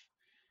life.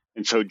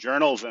 And so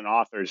journals and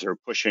authors are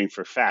pushing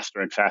for faster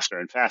and faster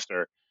and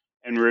faster.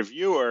 And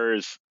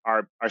reviewers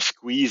are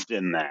squeezed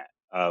in that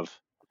of,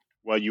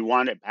 well, you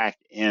want it back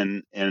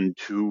in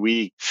 2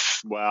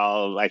 weeks.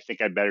 Well, I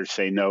think I better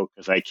say no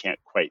because I can't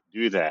quite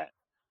do that.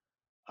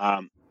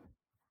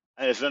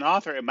 As an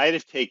author, it might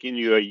have taken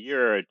you a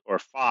year or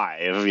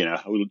 5,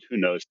 who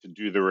knows, to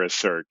do the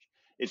research.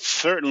 It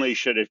certainly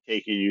should have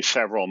taken you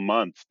several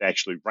months to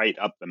actually write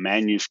up the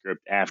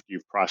manuscript after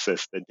you've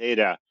processed the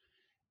data.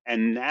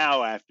 And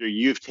now, after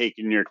you've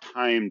taken your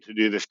time to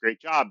do this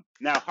great job,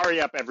 now hurry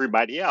up,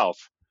 everybody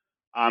else.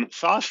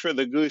 Sauce for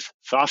the goose,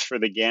 sauce for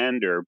the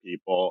gander,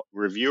 people.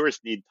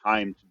 Reviewers need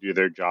time to do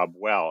their job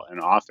well,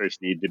 and authors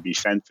need to be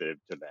sensitive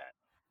to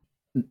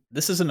that.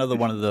 This is another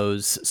one of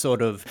those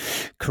sort of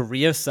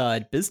career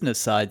side, business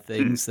side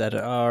things that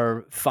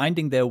are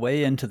finding their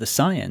way into the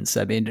science.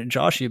 I mean,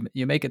 Josh,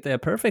 you make it there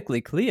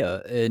perfectly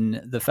clear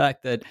in the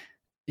fact that,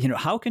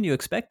 how can you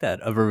expect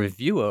that of a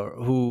reviewer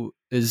who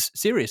is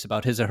serious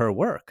about his or her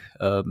work?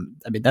 I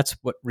mean, that's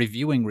what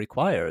reviewing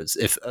requires.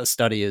 If a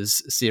study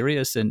is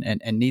serious and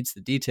needs the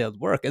detailed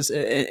work, as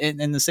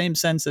in the same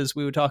sense as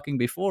we were talking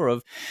before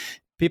of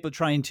people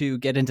trying to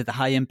get into the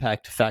high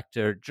impact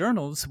factor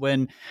journals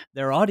when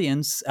their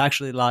audience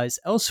actually lies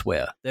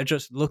elsewhere. They're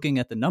just looking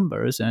at the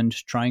numbers and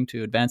trying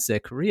to advance their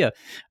career.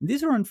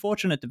 These are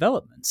unfortunate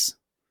developments.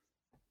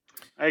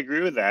 I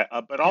agree with that.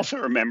 But also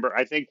remember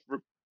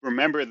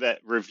that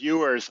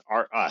reviewers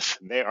are us.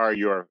 They are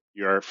your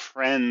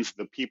friends,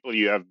 the people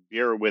you have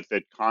beer with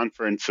at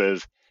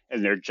conferences,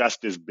 and they're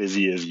just as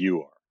busy as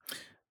you are.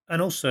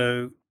 And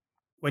also,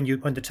 when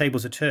the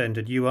tables are turned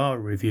and you are a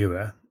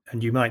reviewer,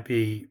 and you might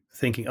be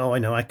thinking, oh, I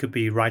know, I could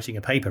be writing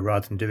a paper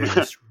rather than doing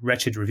this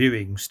wretched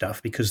reviewing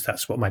stuff because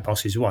that's what my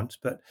bosses want.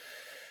 But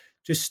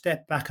just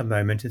step back a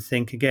moment and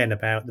think again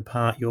about the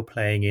part you're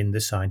playing in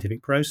the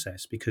scientific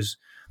process, because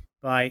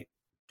by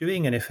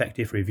doing an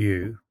effective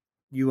review,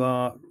 you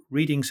are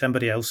reading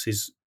somebody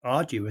else's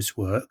arduous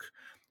work,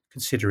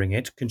 considering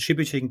it,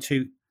 contributing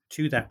to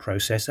that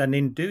process, and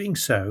in doing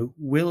so,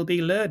 will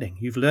be learning.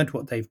 You've learned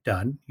what they've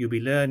done. You'll be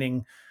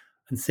learning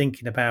and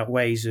thinking about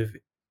ways of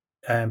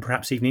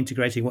perhaps even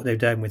integrating what they've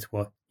done with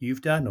what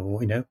you've done,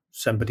 or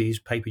somebody's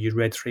paper you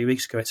read 3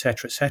 weeks ago,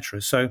 etc.,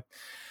 etc. So,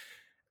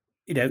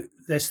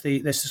 there's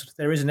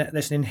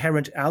an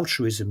inherent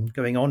altruism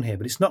going on here,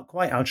 but it's not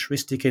quite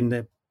altruistic in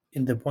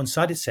the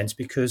one-sided sense,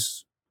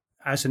 because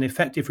as an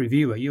effective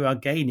reviewer, you are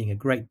gaining a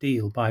great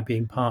deal by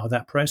being part of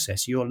that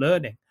process. You're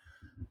learning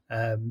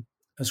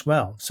as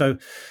well. So,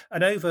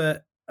 and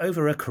over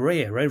a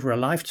career, over a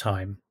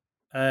lifetime,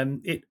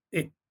 it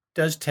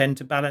does tend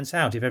to balance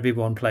out if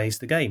everyone plays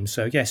the game.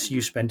 So yes,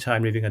 you spend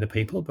time reviewing other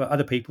people, but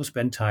other people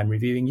spend time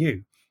reviewing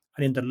you.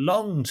 And in the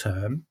long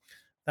term,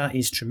 that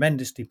is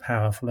tremendously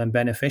powerful and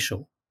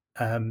beneficial.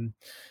 The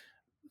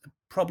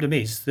problem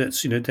is that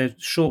the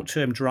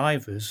short-term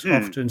drivers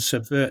often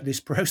subvert this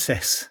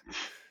process.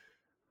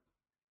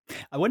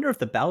 I wonder if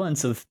the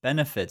balance of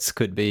benefits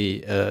could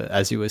be,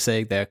 as you were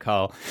saying there,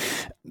 Carl,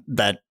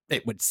 that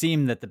it would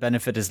seem that the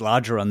benefit is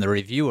larger on the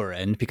reviewer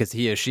end because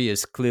he or she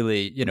is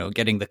clearly,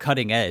 getting the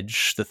cutting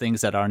edge, the things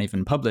that aren't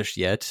even published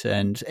yet,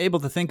 and able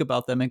to think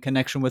about them in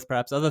connection with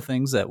perhaps other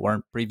things that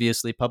weren't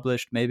previously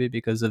published, maybe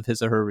because of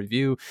his or her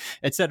review,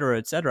 et cetera,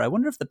 et cetera. I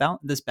wonder if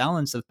this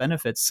balance of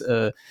benefits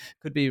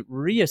could be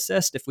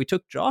reassessed if we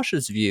took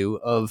Josh's view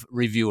of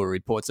reviewer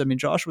reports. I mean,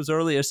 Josh was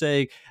earlier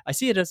saying, I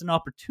see it as an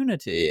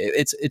opportunity.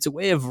 It's a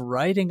way of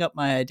writing up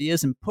my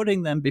ideas and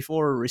putting them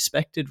before a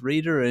respected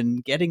reader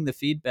and getting the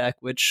feedback,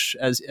 which,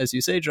 as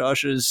you say,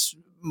 Josh, is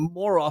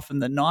more often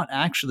than not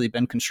actually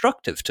been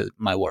constructive to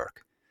my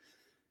work.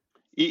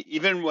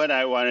 Even when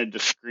I wanted to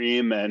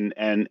scream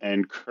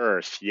and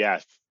curse,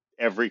 yes,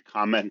 every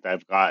comment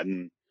I've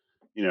gotten,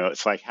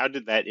 it's like, how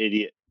did that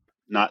idiot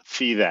not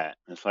see that?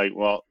 It's like,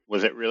 well,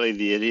 was it really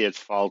the idiot's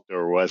fault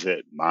or was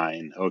it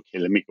mine? Okay,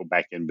 let me go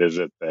back and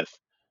visit this.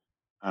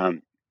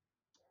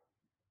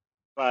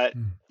 But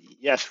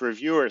yes,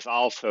 reviewers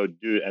also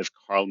do, as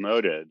Carl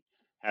noted,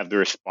 have the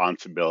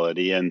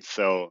responsibility. And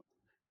so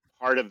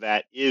part of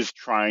that is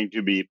trying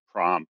to be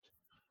prompt.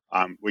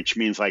 which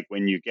means like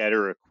when you get a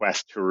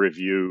request to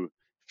review,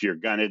 if you're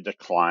going to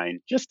decline,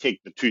 just take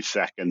the 2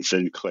 seconds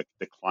and click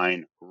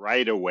decline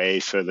right away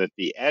so that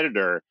the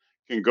editor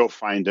can go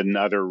find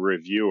another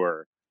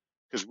reviewer.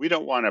 Because we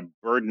don't want to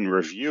burden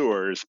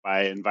reviewers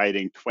by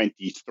inviting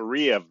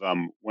 23 of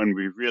them when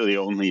we really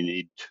only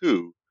need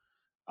 2.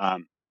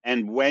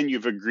 And when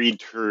you've agreed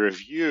to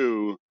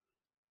review,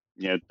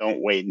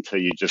 don't wait until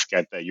you just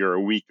get that you're a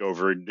week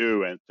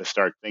overdue and to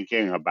start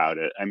thinking about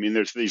it. I mean,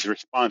 there's these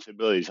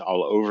responsibilities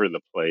all over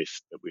the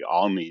place that we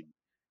all need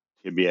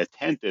to be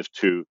attentive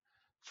to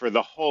for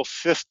the whole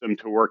system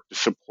to work to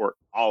support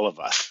all of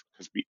us,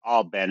 because we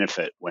all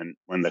benefit when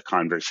the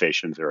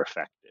conversations are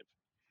effective.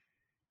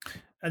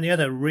 And the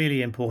other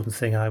really important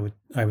thing I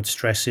would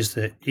stress is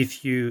that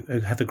if you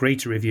have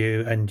agreed to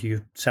review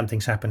and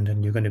something's happened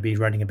and you're going to be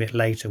running a bit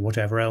late or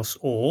whatever else,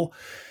 or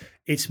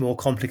it's more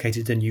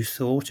complicated than you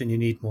thought and you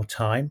need more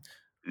time,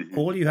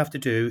 all you have to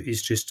do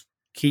is just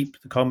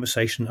keep the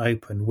conversation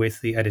open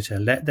with the editor.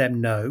 Let them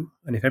know,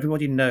 and if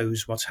everybody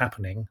knows what's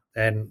happening,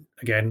 then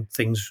again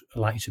things are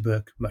likely to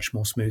work much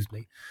more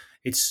smoothly.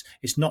 It's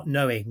not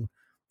knowing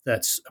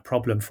that's a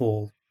problem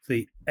for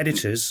the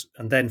editors,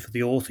 and then for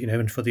the author,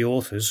 and for the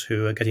authors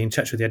who are getting in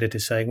touch with the editor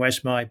saying,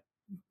 "Where's my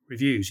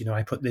reviews?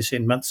 I put this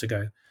in months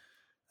ago."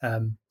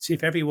 See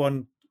if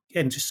everyone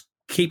again just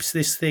keeps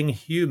this thing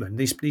human,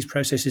 these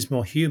processes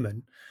more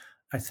human.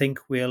 I think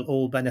we'll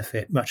all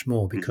benefit much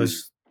more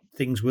because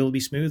things will be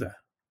smoother.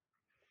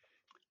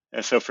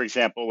 And so, for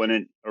example,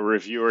 when a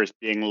reviewer is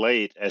being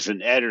late, as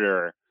an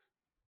editor,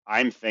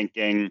 I'm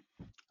thinking,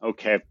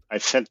 okay,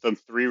 I've sent them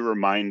 3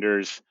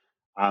 reminders.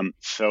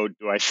 So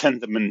do I send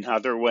them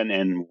another one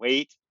and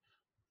wait?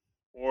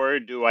 Or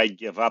do I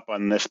give up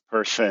on this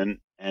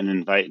person and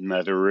invite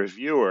another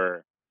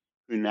reviewer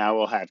who now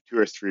will have 2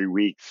 or 3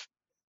 weeks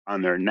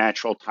on their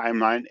natural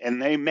timeline,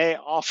 and they may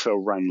also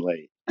run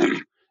late.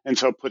 And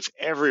so it puts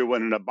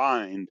everyone in a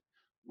bind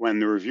when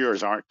the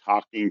reviewers aren't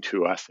talking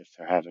to us if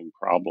they're having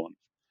problems.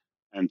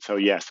 And so,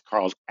 yes,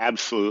 Carl's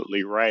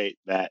absolutely right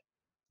that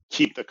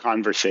keep the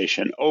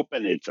conversation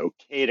open. It's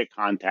okay to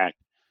contact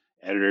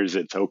editors.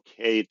 It's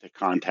okay to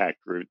contact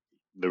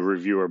the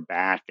reviewer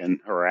back and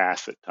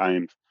harass at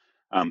times.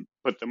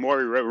 But the more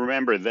we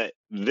remember that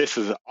this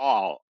is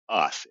all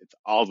us, it's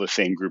all the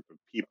same group of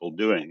people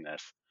doing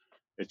this.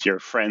 It's your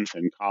friends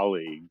and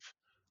colleagues.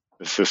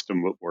 The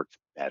system works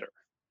better.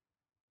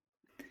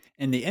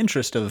 In the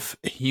interest of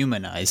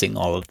humanizing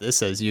all of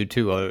this, as you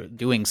two are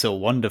doing so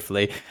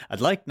wonderfully,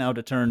 I'd like now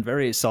to turn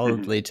very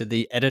solidly to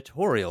the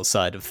editorial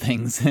side of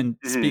things and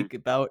speak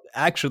about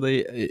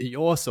actually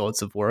your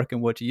sorts of work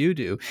and what you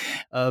do.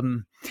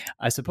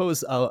 I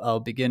suppose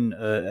I'll begin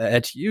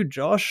at you,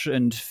 Josh,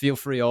 and feel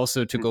free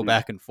also to go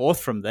back and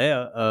forth from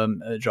there,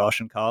 Josh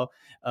and Carl.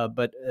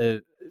 But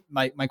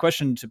my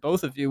question to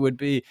both of you would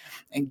be,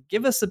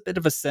 give us a bit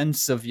of a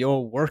sense of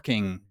your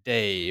working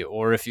day,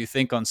 or if you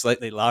think on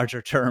slightly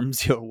larger terms,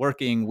 your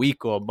working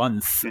week or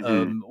month.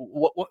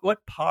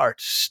 What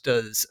part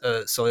does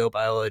soil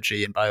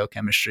biology and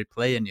biochemistry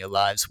play in your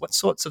lives? What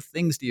sorts of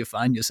things do you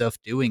find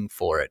yourself doing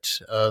for it?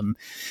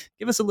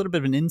 Give us a little bit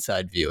of an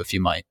inside view, if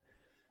you might.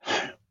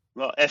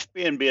 Well,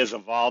 SB&B has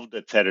evolved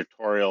its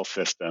editorial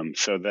system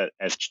so that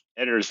as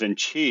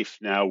editors-in-chief,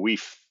 now we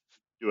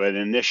do an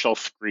initial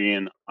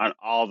screen on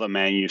all the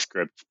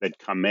manuscripts that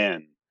come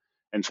in.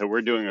 And so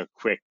we're doing a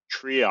quick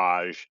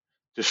triage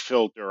to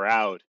filter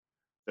out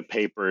the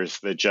papers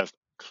that just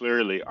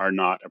clearly are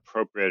not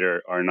appropriate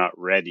or are not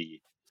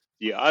ready.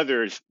 The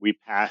others we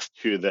pass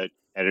to the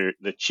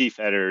chief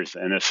editors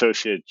and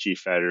associate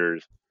chief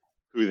editors,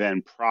 who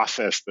then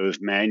process those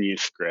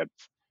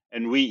manuscripts.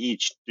 And we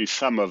each do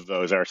some of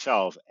those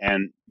ourselves.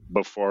 And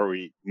before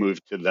we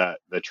moved to the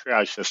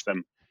triage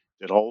system,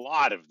 did a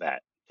lot of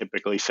that,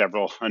 typically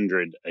several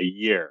hundred a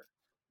year.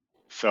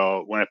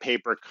 So when a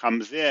paper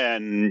comes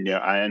in,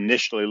 I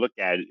initially look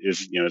at it,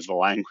 is the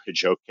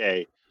language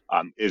okay?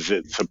 Is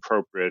it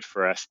appropriate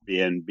for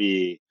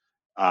SB&B?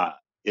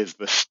 Is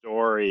the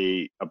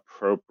story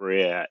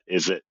appropriate?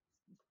 Is it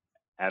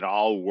at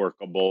all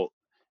workable?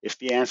 If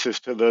the answers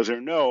to those are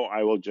no,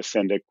 I will just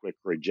send a quick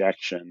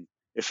rejection.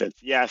 If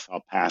it's yes,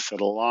 I'll pass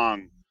it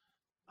along.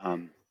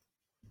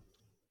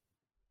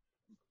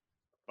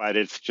 But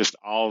it's just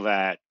all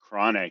that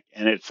chronic,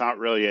 and it's not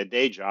really a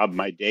day job.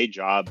 My day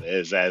job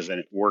is as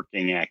a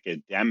working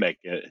academic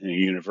at a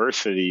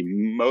university.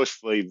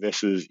 Mostly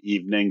this is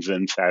evenings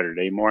and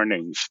Saturday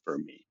mornings for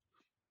me.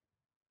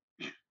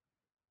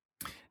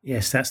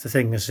 Yes, that's the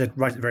thing. As I said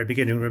right at the very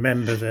beginning,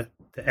 remember that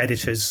the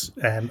editors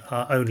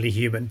are only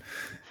human.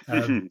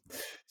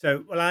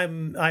 So, well,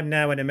 I'm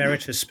now an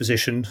emeritus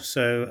position,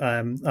 so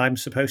I'm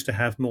supposed to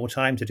have more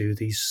time to do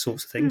these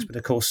sorts of things. But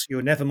of course,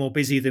 you're never more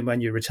busy than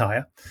when you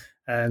retire.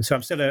 So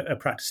I'm still a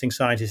practicing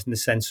scientist in the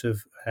sense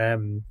of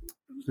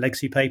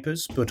legacy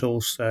papers, but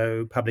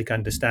also public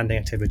understanding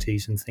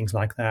activities and things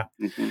like that.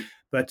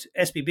 But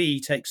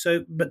SBB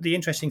but the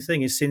interesting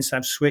thing is, since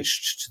I've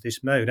switched to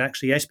this mode,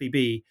 actually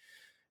SBB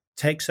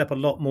takes up a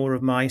lot more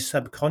of my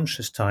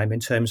subconscious time in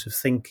terms of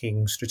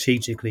thinking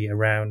strategically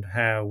around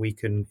how we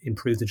can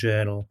improve the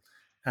journal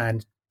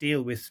and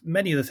deal with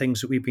many of the things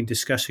that we've been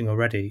discussing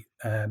already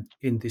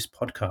in this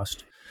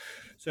podcast.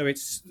 So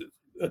it's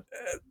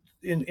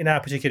in our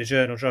particular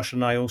journal, Josh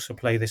and I also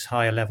play this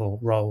higher level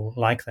role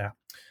like that.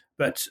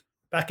 But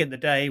back in the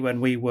day when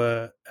we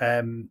were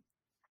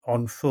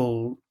on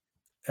full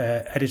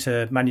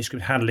editor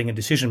manuscript handling and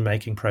decision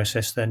making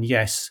process, then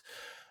yes,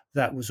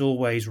 that was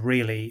always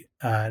really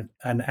an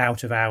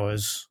out of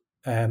hours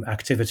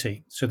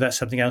activity. So that's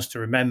something else to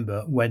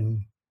remember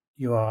when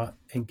you are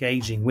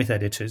engaging with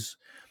editors,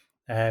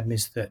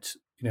 is that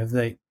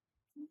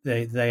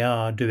they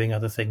are doing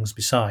other things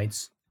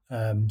besides.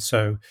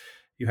 So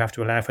you have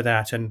to allow for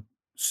that. And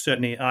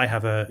certainly, I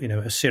have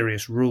a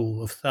serious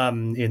rule of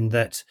thumb in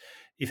that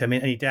if I'm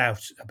in any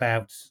doubt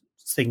about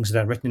things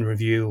that are written in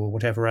review or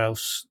whatever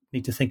else,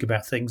 need to think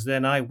about things,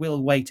 then I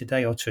will wait a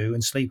day or two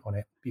and sleep on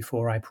it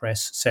before I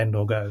press send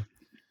or go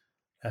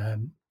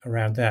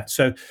around that.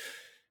 So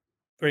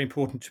very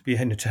important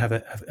to have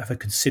a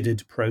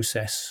considered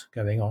process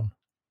going on.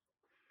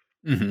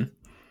 Mm-hmm.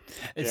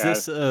 Is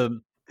this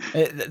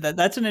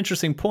that's an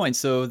interesting point,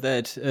 so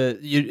that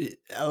you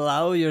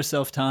allow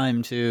yourself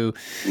time to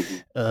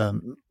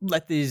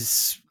let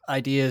these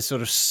ideas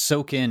sort of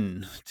soak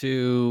in,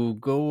 to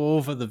go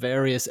over the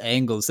various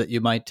angles that you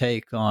might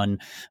take on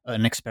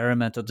an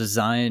experimental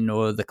design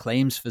or the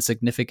claims for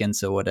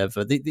significance or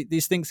whatever.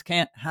 These things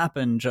can't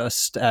happen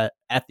just at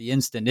the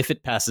instant, if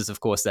it passes, of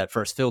course, that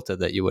first filter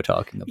that you were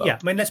talking about. Yeah,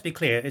 I mean, let's be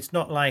clear. It's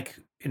not like,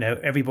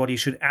 everybody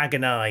should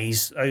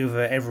agonize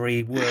over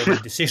every word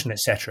and decision,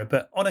 etc.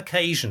 But on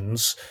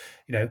occasions,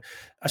 I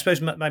suppose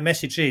my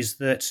message is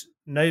that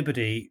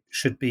nobody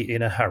should be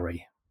in a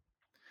hurry.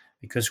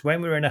 Because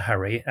when we're in a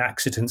hurry,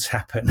 accidents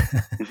happen,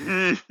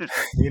 and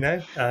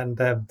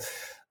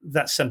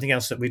that's something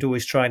else that we'd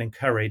always try and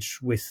encourage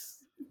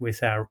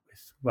with our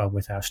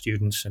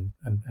students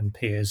and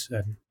peers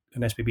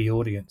and SBB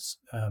audience.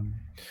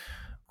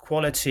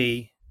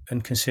 Quality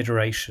and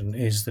consideration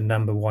is the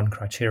number one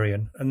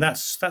criterion, and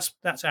that's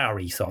our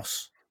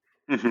ethos.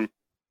 Mm-hmm.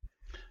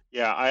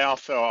 Yeah, I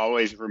also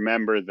always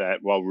remember that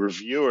while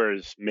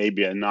reviewers may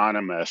be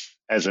anonymous,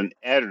 as an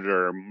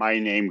editor, my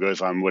name goes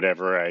on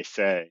whatever I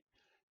say.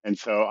 And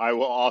so I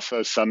will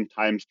also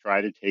sometimes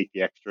try to take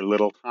the extra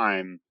little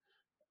time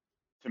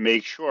to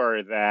make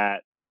sure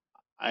that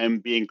I'm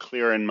being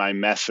clear in my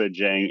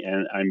messaging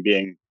and I'm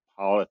being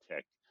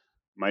politic.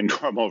 My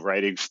normal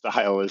writing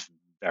style is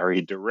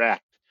very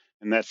direct,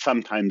 and that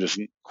sometimes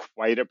isn't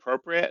quite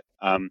appropriate.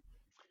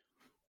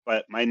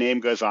 But my name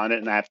goes on it,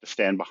 and I have to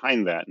stand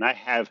behind that. And I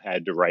have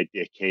had to write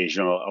the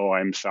occasional, "Oh,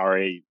 I'm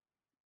sorry.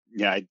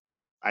 Yeah,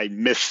 I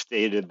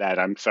misstated that.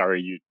 I'm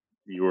sorry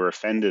you were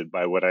offended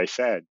by what I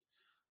said."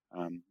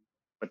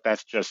 But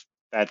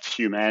that's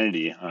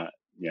humanity.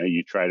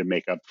 You try to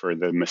make up for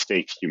the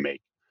mistakes you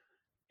make.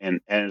 And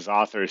as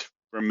authors,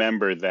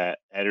 remember that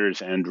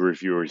editors and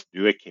reviewers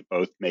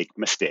both make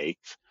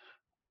mistakes.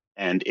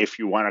 And if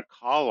you want to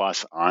call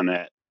us on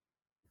it,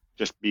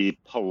 just be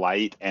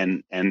polite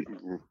and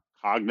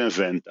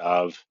cognizant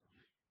of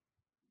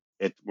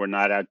it. We're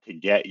not out to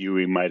get you.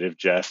 We might have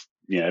just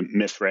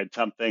misread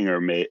something or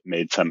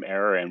made some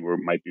error, and we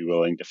might be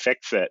willing to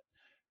fix it.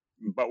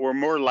 But we're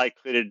more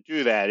likely to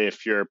do that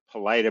if you're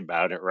polite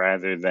about it,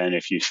 rather than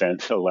if you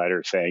send a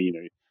letter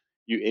saying,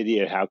 "You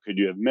idiot, how could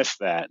you have missed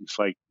that?" It's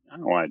like, I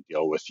don't want to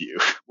deal with you.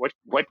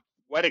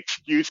 What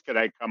excuse could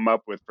I come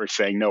up with for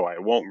saying no, I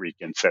won't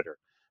reconsider,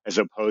 as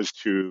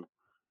opposed to,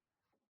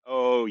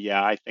 "Oh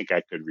yeah, I think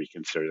I could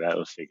reconsider that.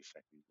 Let's take a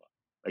second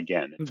look."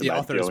 Again, it's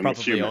about dealing with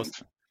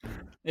humans.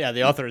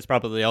 The author is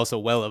probably also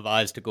well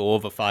advised to go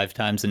over 5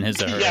 times in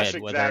his or her Yes,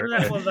 head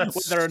exactly.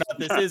 whether or not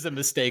this is a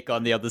mistake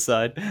on the other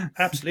side.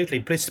 Absolutely.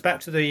 But it's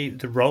back to the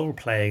role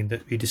playing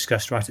that we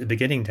discussed right at the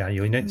beginning,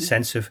 Daniel, in the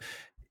sense of,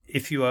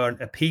 if you are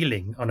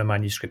appealing on a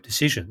manuscript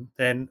decision,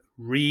 then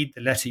read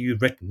the letter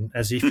you've written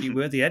as if you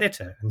were the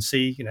editor and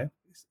see,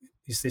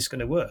 is this going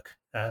to work?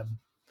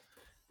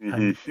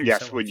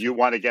 Yes, would you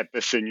want to get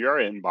this in your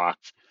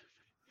inbox?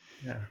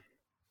 Yeah.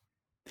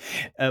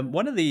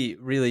 One of the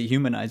really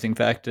humanizing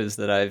factors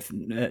that I've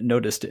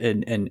noticed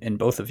in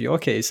both of your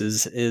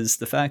cases is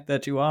the fact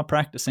that you are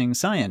practicing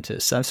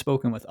scientists. I've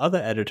spoken with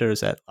other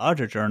editors at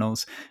larger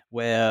journals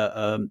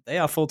where they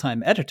are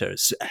full-time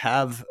editors,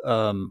 have,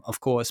 of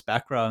course,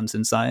 backgrounds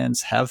in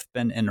science, have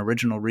been in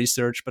original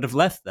research, but have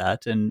left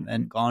that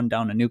and gone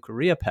down a new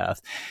career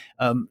path.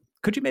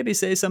 Could you maybe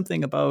say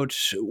something about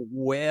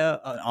where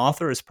an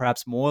author is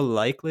perhaps more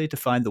likely to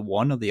find the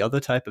one or the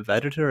other type of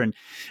editor,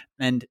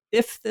 and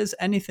if there's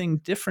anything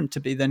different to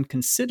be then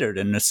considered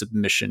in a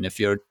submission if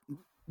you're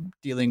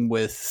dealing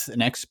with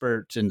an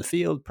expert in the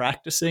field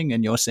practicing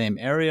in your same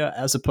area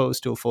as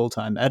opposed to a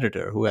full-time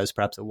editor who has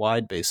perhaps a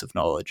wide base of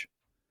knowledge?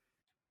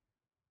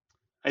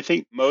 I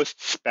think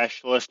most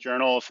specialist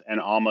journals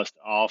and almost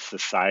all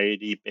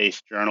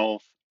society-based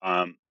journals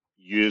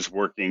use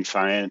working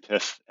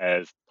scientists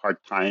as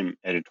part-time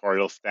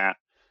editorial staff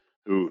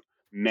who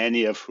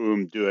many of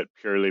whom do it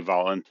purely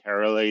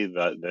voluntarily.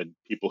 The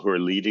people who are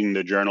leading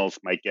the journals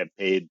might get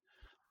paid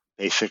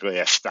basically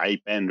a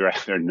stipend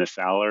rather than a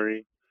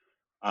salary.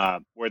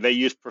 Where they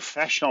use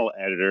professional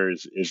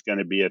editors is going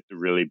to be at the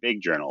really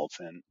big journals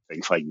and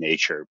things like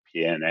Nature,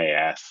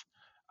 PNAS.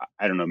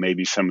 I don't know,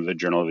 maybe some of the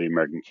Journal of the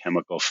American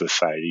Chemical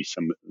Society,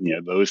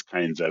 those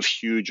kinds of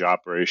huge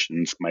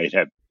operations might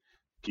have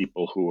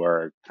people who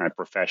are kind of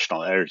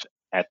professional editors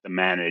at the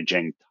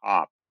managing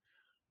top.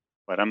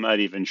 But I'm not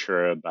even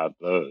sure about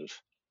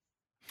those.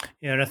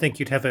 Yeah, and I think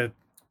you'd have a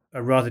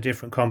rather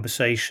different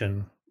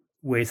conversation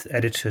with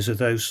editors of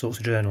those sorts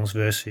of journals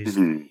versus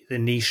the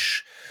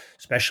niche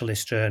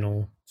specialist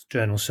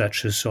journals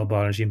such as Soil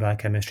Biology and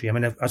Biochemistry. I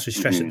mean, as we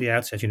stressed at the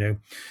outset,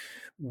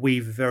 we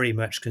very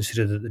much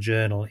consider that the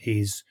journal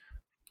is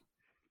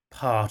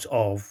part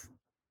of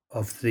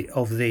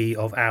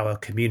our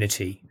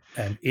community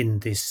in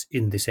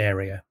this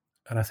area,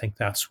 and I think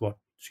that's what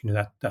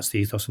that's the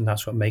ethos, and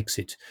that's what makes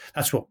it.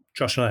 That's what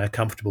Josh and I are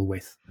comfortable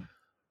with.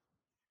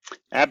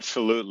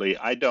 Absolutely.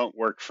 I don't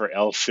work for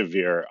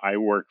Elsevier. I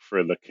work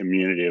for the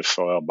community of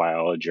soil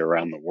biology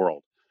around the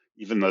world.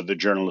 Even though the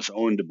journal is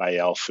owned by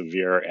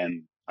Elsevier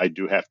and I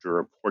do have to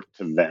report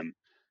to them,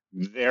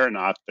 they're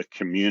not the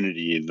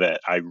community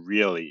that I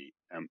really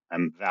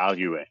am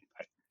valuing.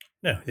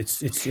 No,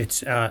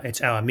 it's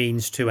our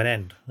means to an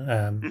end.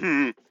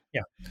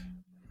 Yeah,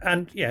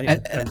 and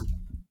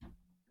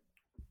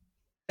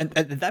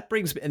that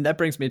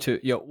brings me to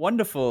your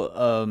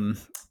wonderful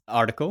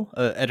article,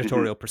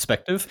 editorial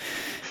perspective,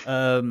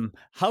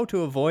 how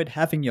to avoid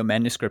having your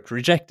manuscript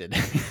rejected.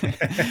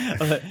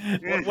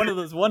 One of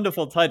those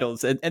wonderful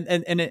titles, and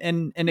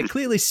it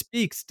clearly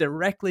speaks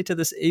directly to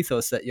this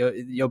ethos that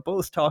you're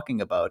both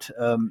talking about.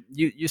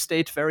 You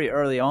state very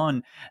early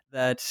on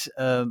that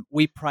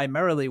we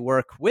primarily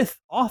work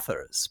with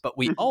authors, but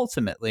we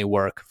ultimately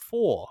work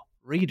for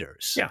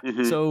readers. Yeah.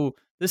 So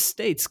this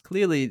states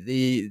clearly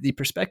the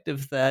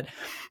perspective that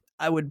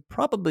I would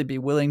probably be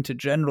willing to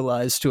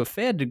generalize to a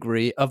fair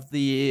degree of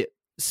the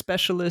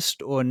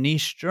specialist or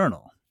niche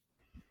journal.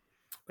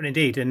 Well,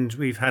 indeed, and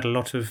we've had a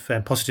lot of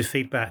positive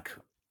feedback,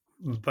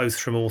 both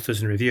from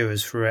authors and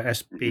reviewers for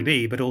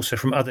SBB, but also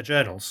from other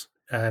journals,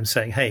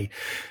 saying, "Hey,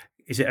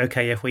 is it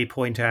okay if we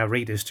point our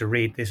readers to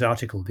read this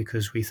article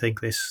because we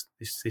think this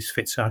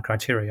fits our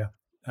criteria?"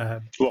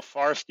 Well,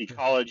 Forest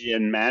Ecology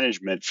and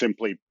Management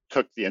simply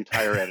took the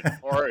entire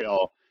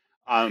editorial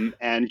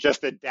and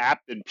just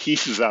adapted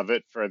pieces of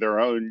it for their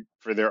own.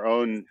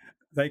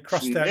 They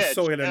crossed out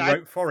soil and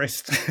wrote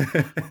forest.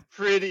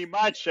 Pretty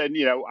much, and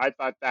I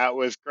thought that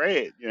was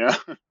great.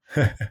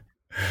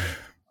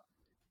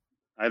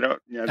 I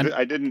don't.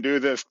 I didn't do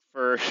this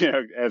for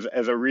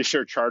as a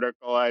research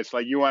article. It's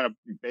like, you want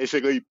to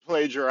basically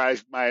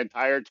plagiarize my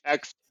entire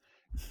text.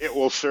 It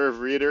will serve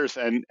readers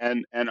and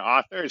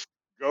authors.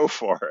 Go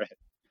for it.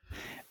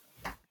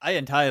 I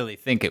entirely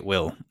think it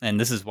will, and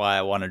this is why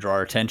I want to draw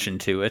our attention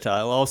to it.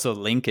 I'll also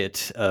link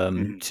it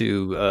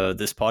to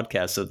this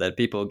podcast so that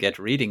people get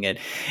reading it.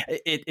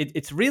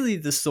 It's really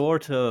the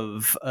sort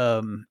of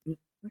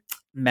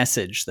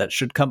message that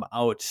should come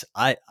out,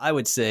 I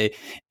would say,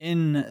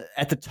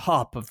 at the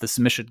top of the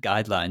submission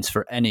guidelines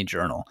for any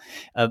journal.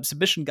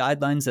 Submission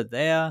guidelines are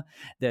there.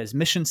 There's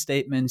mission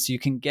statements. You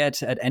can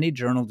get at any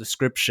journal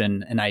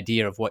description an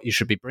idea of what you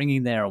should be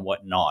bringing there and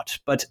what not.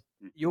 But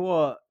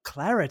your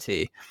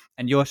clarity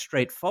and your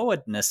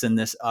straightforwardness in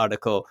this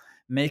article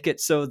make it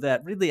so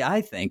that really,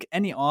 I think,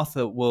 any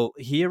author will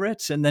hear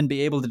it and then be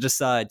able to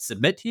decide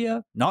submit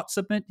here, not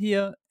submit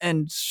here,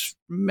 and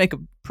make a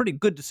pretty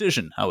good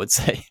decision, I would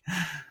say.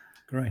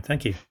 Great,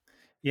 thank you.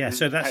 Yeah,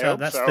 so that's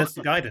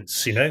the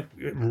guidance.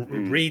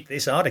 Read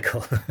this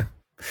article.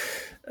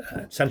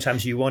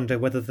 Sometimes you wonder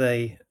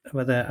whether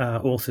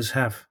authors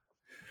have.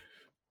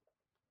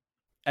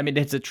 I mean,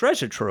 it's a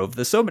treasure trove.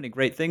 There's so many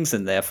great things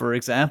in there. For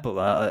example,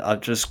 I'll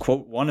just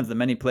quote one of the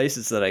many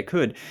places that I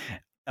could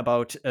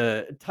about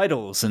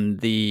titles and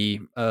the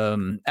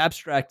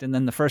abstract and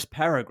then the first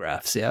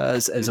paragraphs,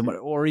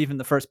 or even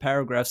the first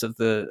paragraphs of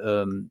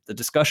the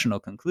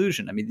discussional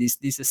conclusion. I mean,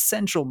 these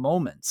essential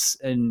moments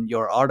in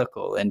your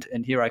article.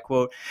 And here I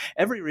quote,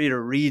 "Every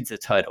reader reads a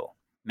title.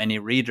 Many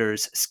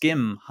readers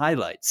skim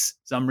highlights.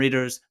 Some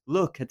readers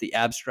look at the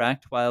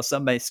abstract, while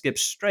some may skip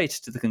straight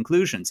to the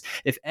conclusions.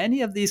 If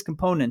any of these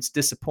components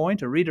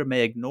disappoint, a reader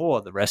may ignore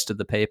the rest of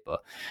the paper.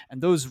 And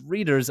those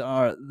readers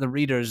are the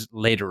readers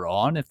later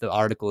on if the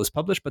article is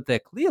published, but they're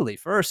clearly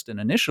first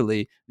and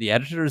initially the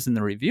editors and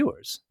the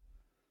reviewers."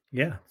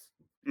 Yeah.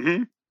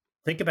 Mm-hmm.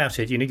 Think about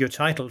it. Your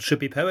title should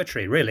be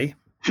poetry, really.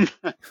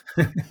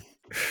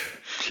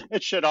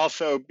 It should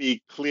also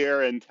be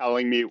clear in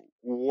telling me,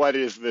 what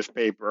is this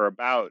paper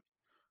about?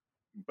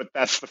 But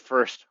that's the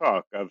first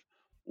hook of,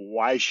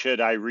 why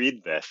should I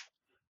read this?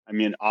 I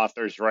mean,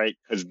 authors write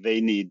because they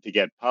need to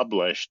get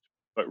published,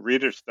 but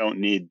readers don't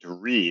need to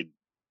read.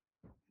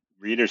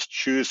 Readers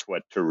choose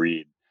what to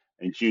read,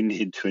 and you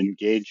need to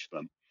engage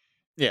them.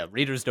 Yeah,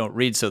 readers don't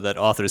read so that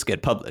authors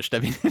get published. I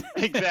mean,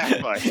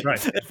 Exactly.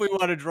 Right. if we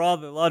want to draw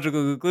the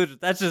logical conclusion,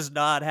 that's just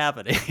not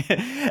happening.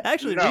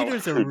 Actually, No.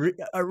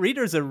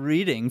 readers are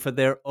reading for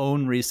their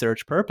own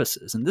research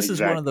purposes, and this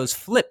is one of Exactly. those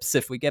flips.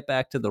 If we get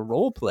back to the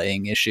role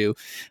playing issue,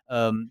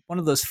 one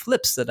of those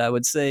flips that I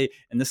would say,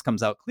 and this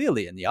comes out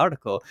clearly in the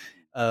article.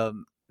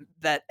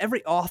 That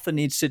every author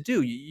needs to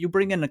do. You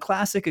bring in a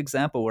classic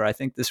example where I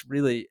think this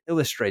really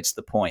illustrates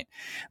the point.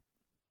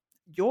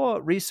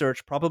 Your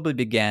research probably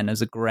began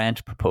as a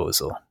grant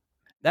proposal.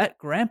 That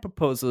grant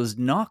proposal is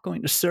not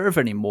going to serve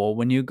anymore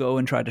when you go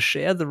and try to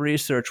share the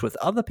research with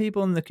other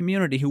people in the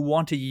community who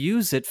want to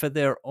use it for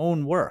their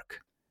own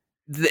work.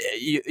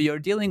 You're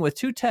dealing with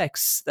two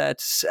texts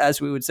that, as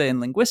we would say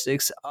in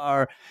linguistics,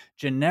 are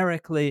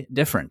generically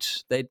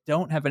different. They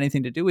don't have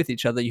anything to do with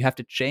each other. You have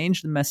to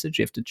change the message.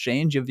 You have to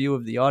change your view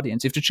of the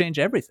audience. You have to change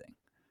everything.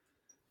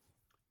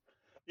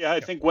 Yeah,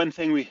 I think one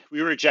thing we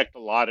reject a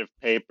lot of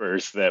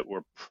papers that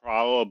were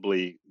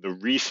probably, the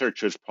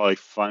research was probably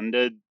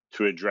funded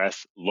to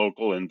address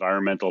local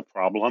environmental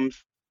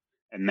problems,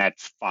 and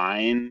that's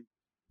fine,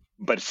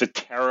 but it's a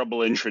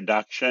terrible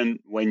introduction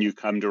when you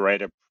come to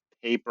write a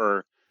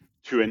paper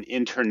to an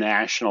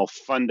international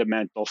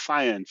fundamental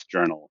science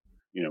journal.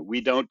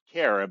 We don't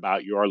care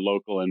about your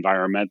local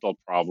environmental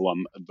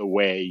problem the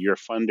way your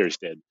funders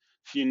did.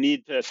 So you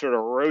need to sort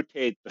of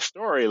rotate the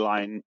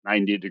storyline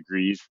 90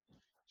 degrees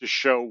to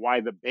show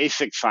why the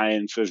basic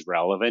science is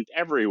relevant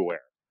everywhere.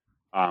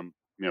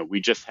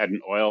 We just had an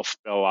oil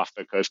spill off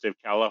the coast of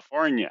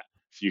California.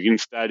 So you can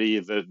study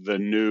the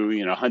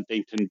new,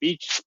 Huntington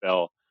Beach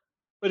spill,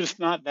 but it's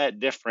not that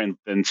different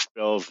than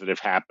spills that have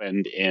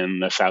happened in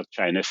the South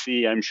China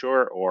Sea, I'm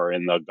sure, or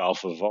in the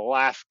Gulf of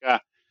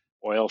Alaska.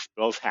 Oil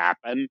spills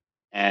happen,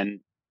 and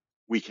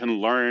we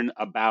can learn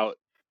about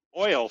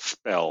oil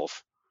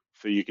spills.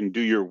 So you can do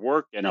your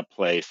work in a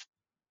place,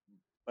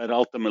 but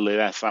ultimately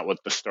that's not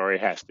what the story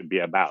has to be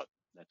about.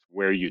 That's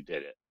where you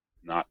did it,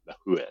 not the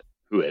who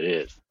it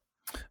is.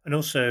 And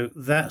also,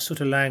 that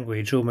sort of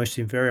language almost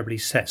invariably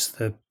sets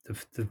the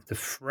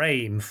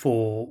frame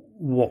for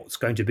what's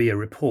going to be a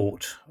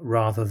report,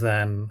 rather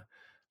than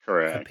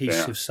Correct. a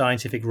piece of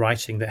scientific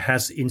writing that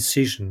has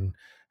incision,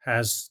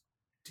 has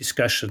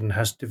discussion,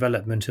 has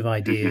development of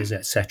ideas,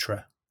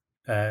 etc.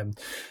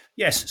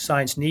 Yes,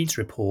 science needs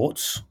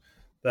reports,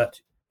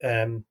 but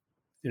journals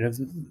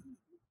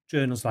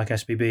like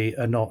SPB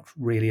are not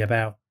really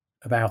about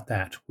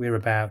that. We're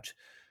about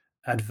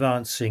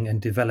advancing and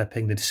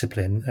developing the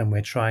discipline, and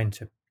we're trying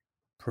to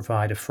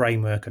provide a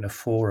framework and a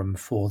forum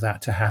for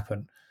that to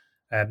happen,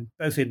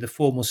 both in the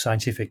formal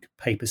scientific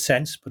paper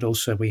sense, but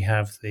also we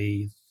have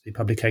the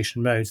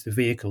publication modes, the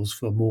vehicles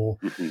for more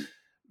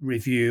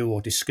review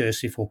or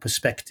discursive or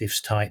perspectives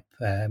type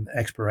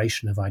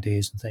exploration of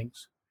ideas and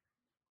things.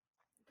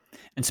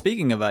 And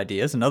speaking of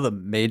ideas, another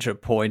major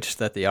point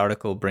that the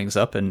article brings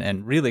up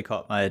and really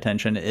caught my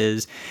attention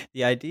is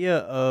the idea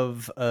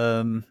of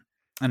an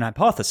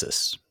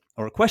hypothesis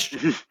or a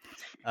question.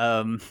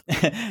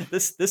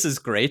 This is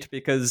great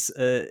because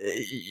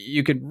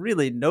you can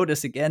really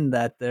notice again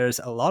that there's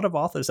a lot of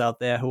authors out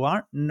there who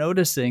aren't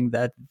noticing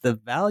that the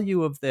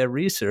value of their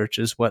research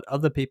is what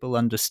other people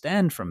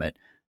understand from it,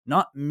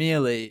 not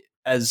merely,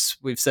 as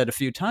we've said a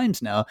few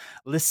times now,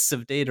 lists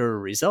of data or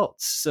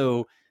results.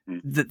 So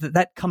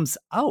that comes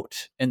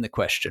out in the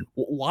question.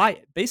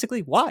 Why?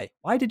 Basically, why?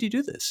 Why did you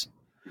do this?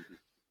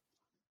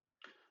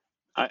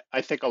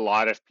 I think a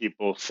lot of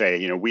people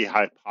say, we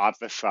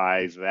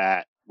hypothesize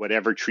that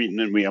whatever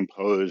treatment we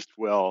imposed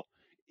will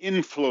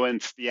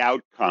influence the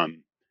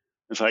outcome.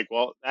 It's like,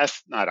 well,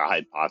 that's not a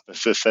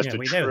hypothesis. That's a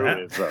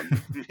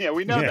truism. Yeah,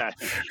 we know that.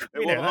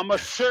 It will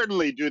almost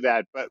certainly do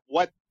that. But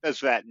what does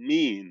that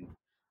mean?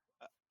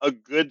 A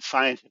good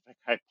scientific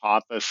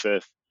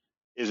hypothesis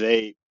is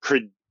a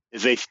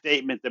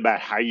statement about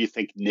how you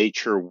think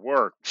nature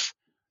works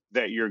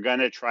that you're going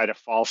to try to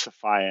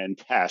falsify and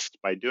test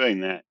by doing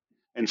that.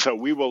 And so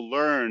we will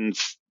learn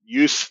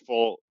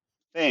useful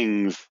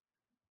things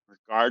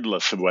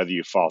regardless of whether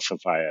you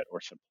falsify it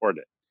or support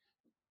it.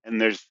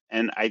 And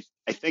I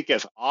think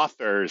as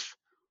authors,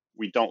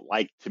 we don't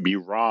like to be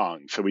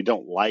wrong. So we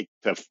don't like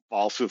to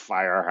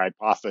falsify our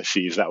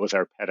hypotheses. That was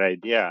our pet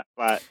idea.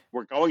 But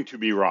we're going to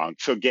be wrong.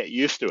 So get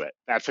used to it.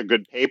 That's a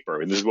good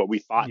paper. This is what we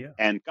thought. Yeah.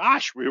 And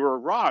gosh, we were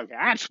wrong.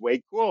 That's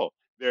way cool.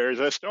 There's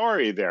a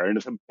story there, and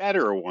it's a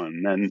better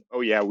one. And oh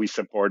yeah, we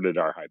supported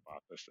our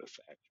hypothesis,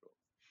 actually.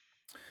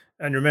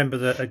 And remember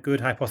that a good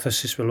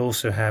hypothesis will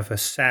also have a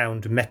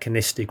sound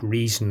mechanistic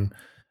reason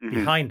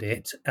behind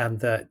it, and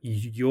that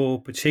your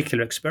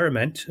particular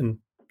experiment and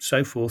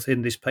so forth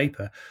in this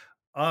paper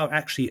are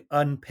actually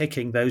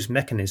unpicking those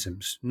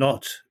mechanisms,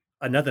 not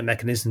another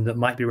mechanism that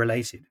might be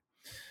related.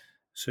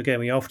 So again,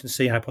 we often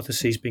see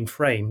hypotheses being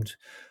framed,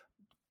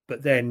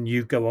 but then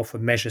you go off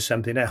and measure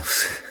something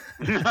else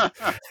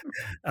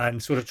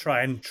and sort of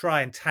try and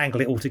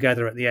tangle it all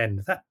together at the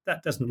end.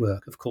 That doesn't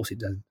work. Of course it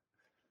doesn't.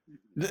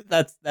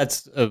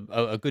 That's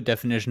a good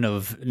definition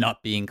of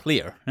not being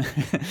clear.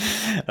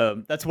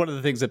 That's one of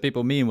the things that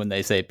people mean when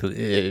they say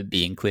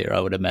being clear. I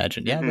would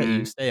imagine, yeah, that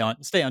you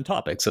stay on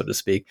topic, so to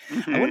speak.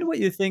 I wonder what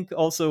you think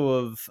also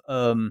of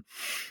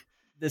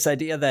this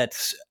idea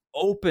that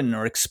open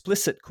or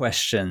explicit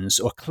questions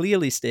or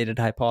clearly stated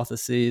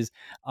hypotheses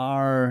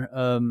are,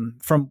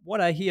 from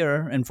what I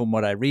hear and from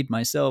what I read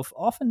myself,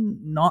 often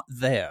not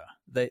there.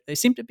 They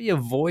seem to be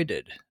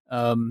avoided.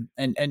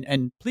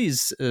 And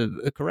please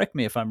correct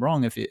me if I'm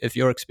wrong. If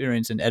your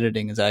experience in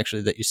editing is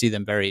actually that you see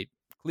them very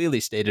clearly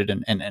stated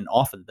and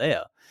often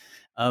there.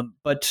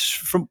 But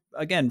from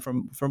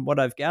what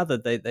I've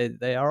gathered,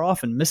 they are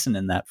often missing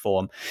in that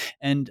form.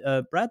 And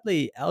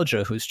Bradley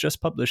Alger, who's just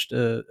published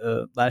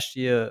last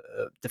year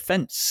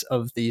defense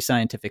of the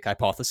scientific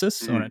hypothesis,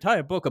 so an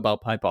entire book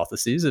about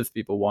hypotheses, if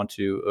people want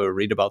to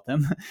read about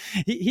them,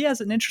 he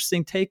has an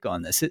interesting take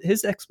on this.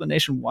 His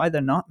explanation why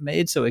they're not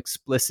made so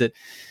explicit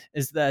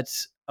is that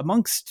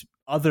amongst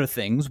other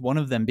things, one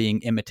of them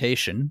being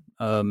imitation,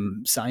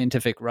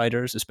 scientific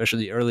writers,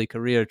 especially early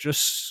career,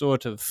 just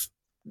sort of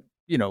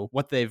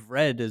what they've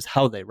read is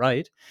how they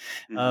write.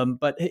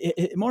 But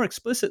more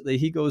explicitly,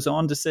 he goes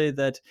on to say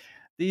that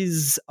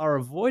these are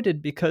avoided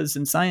because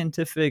in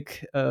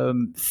scientific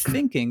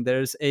thinking,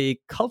 there's a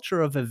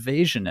culture of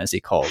evasion, as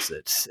he calls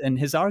it. And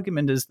his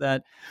argument is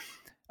that,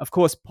 of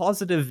course,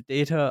 positive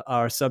data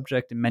are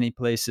subject in many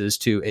places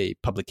to a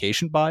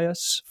publication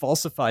bias.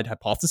 Falsified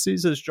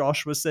hypotheses, as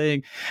Josh was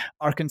saying,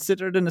 are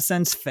considered, in a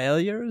sense,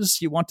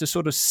 failures. You want to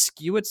sort of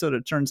skew it so that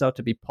it turns out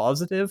to be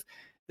positive.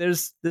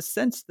 There's this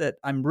sense that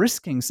I'm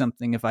risking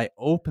something if I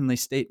openly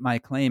state my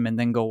claim and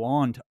then go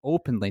on to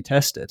openly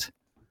test it.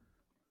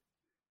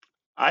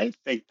 I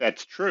think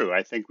that's true.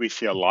 I think we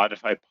see a lot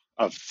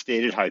of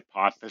stated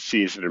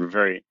hypotheses that are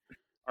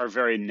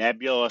very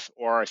nebulous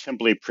or are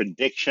simply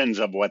predictions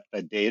of what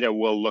the data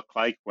will look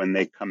like when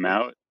they come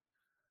out.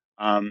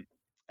 And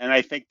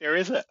I think there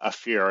is a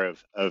fear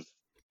of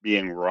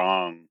being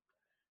wrong.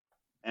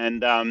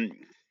 And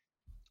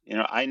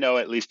I know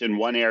at least in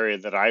one area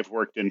that I've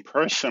worked in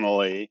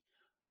personally,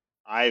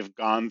 I've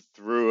gone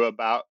through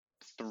about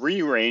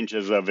 3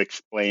 ranges of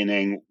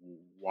explaining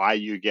why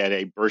you get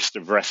a burst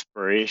of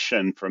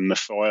respiration from the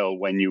soil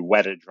when you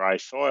wet a dry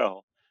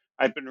soil.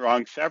 I've been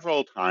wrong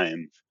several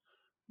times.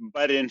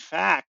 But in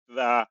fact,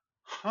 the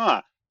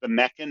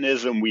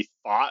mechanism we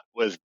thought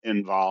was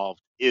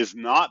involved is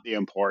not the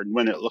important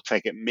when it looks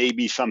like it may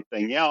be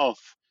something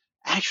else,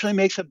 actually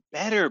makes a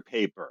better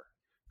paper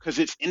because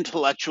it's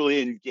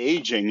intellectually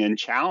engaging and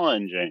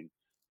challenging.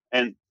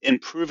 And in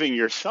proving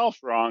yourself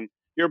wrong,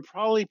 you're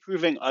probably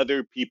proving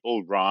other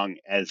people wrong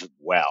as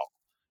well.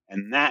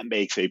 And that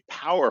makes a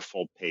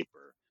powerful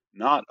paper,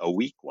 not a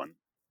weak one.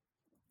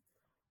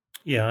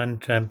 Yeah,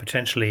 and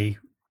potentially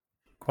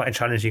quite a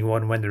challenging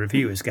one when the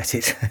reviewers get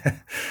it.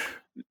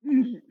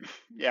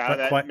 Yeah, but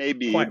that may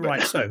be. Quite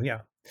right so, yeah.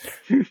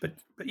 But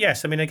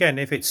yes, I mean, again,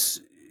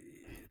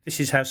 this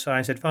is how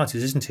science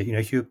advances, isn't it?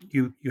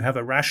 You have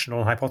a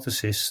rational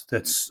hypothesis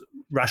that's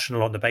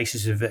rational on the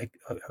basis of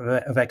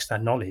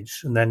extant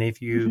knowledge, and then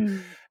if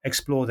you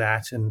explore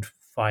that and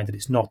find that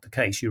it's not the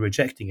case, you're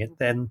rejecting it,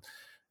 then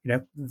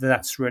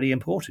that's really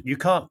important. You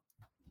can't,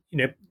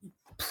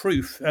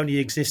 proof only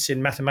exists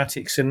in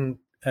mathematics and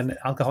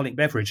alcoholic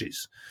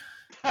beverages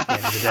at the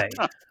end of the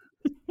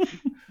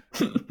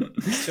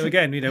day. So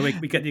again,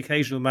 we get the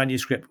occasional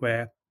manuscript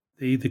where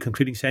the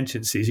concluding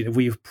sentence is,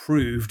 we have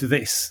proved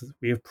this,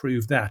 we have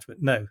proved that,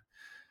 but no,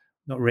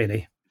 not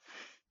really.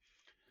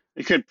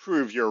 It could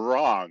prove you're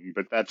wrong,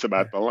 but that's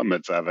about the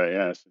limits of it,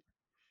 yes.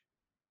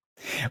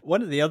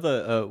 One of the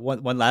other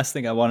one last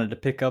thing I wanted to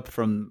pick up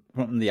from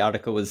the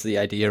article was the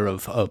idea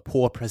of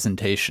poor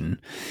presentation,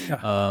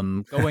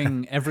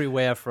 going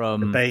everywhere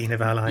from the bane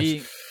of our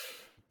lives.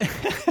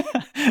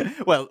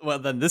 Well,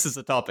 then this is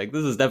a topic.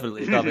 This is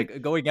definitely a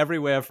topic. Going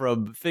everywhere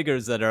from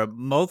figures that are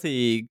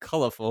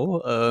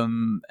multi-colorful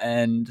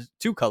and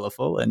too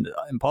colorful and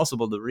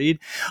impossible to read,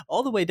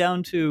 all the way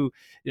down to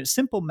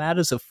simple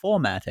matters of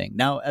formatting.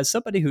 Now, as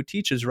somebody who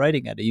teaches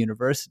writing at a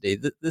university,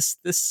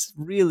 this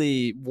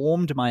really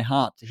warmed my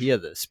heart to hear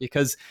this,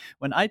 because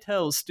when I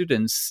tell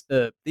students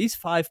these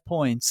 5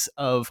 points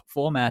of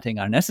formatting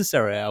are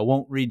necessary, I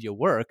won't read your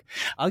work,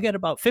 I'll get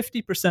about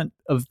 50%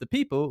 of the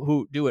people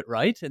who do it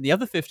right, and the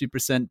other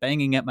 50%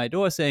 banging at my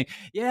door saying,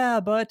 yeah,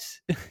 but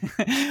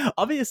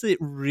obviously it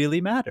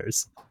really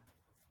matters.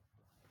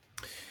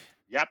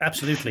 Yep,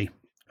 absolutely.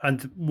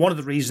 And one of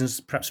the reasons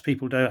perhaps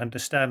people don't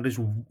understand is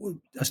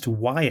as to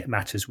why it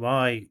matters,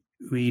 why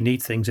we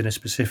need things in a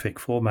specific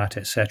format,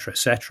 etc.,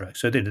 etc.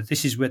 So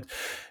this is where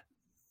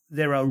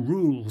there are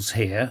rules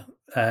here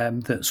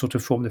that sort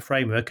of form the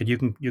framework, and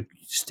you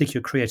stick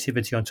your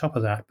creativity on top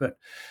of that. But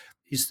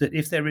is that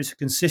if there is a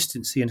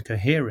consistency and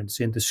coherence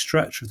in the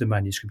structure of the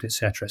manuscript,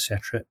 etc.,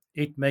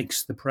 it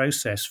makes the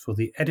process for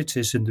the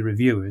editors and the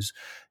reviewers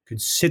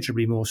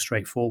considerably more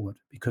straightforward,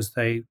 because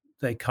they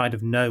kind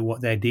of know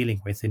what they're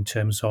dealing with in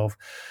terms of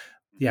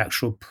the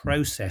actual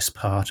process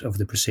part of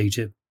the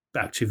procedure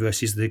back to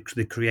versus the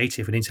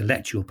creative and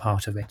intellectual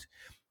part of it.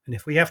 And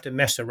if we have to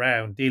mess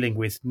around dealing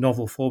with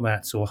novel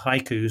formats or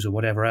haikus or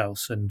whatever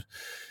else and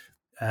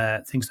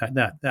things like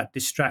that, that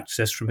distracts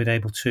us from being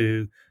able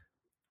to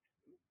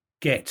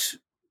get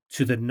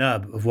to the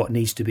nub of what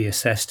needs to be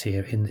assessed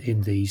here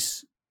in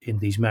these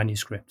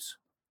manuscripts.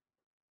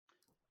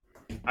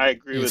 I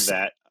agree with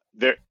that.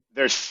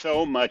 There's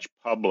so much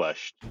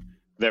published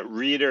that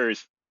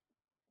readers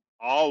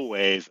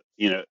always,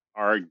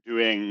 are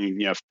doing,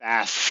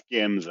 fast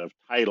skims of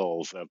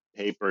titles of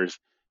papers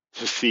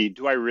to see,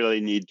 do I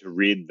really need to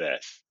read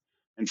this?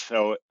 And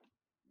so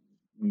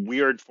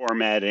weird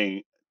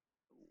formatting,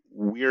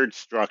 weird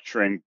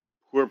structuring,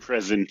 poor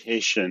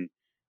presentation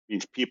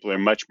means people are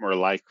much more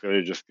likely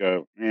to just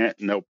go,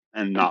 nope,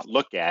 and not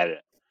look at it.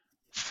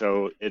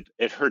 So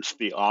it hurts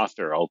the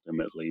author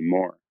ultimately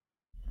more.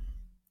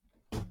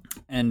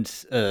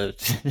 And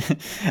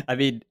I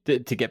mean, to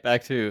get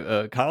back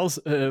to Carl's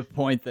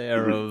point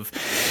there of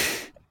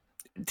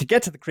to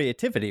get to the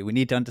creativity, we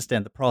need to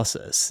understand the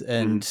process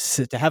and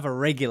to have a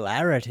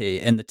regularity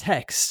in the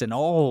text in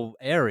all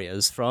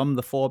areas, from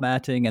the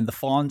formatting and the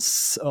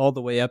fonts all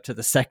the way up to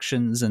the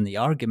sections and the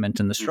argument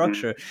and the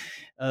structure.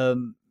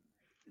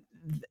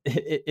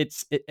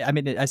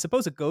 I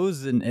suppose it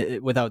goes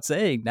without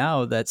saying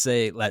now that,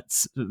 say,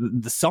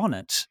 the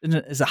sonnet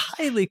is a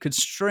highly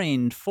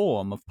constrained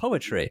form of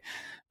poetry,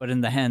 but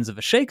in the hands of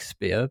a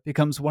Shakespeare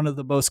becomes one of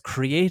the most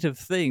creative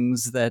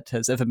things that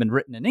has ever been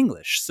written in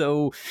English.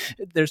 So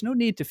there's no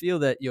need to feel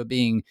that you're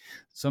being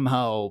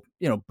somehow,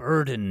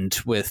 burdened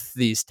with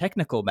these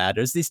technical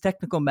matters. These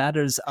technical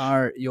matters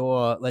are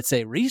your, let's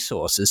say,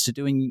 resources to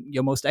doing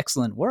your most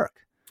excellent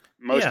work.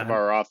 Most of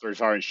our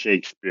authors aren't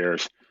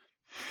Shakespeare's.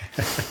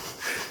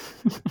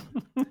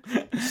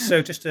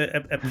 So just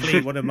a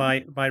plea, one of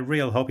my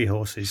real hobby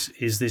horses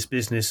is this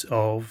business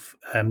of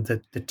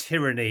the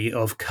tyranny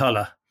of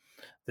colour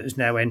that has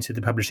now entered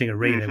the publishing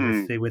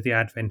arena with the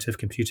advent of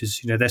computers.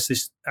 There's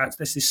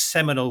this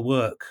seminal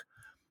work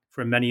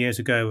from many years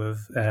ago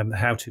of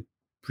how to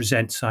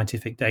present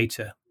scientific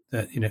data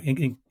that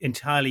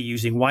entirely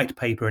using white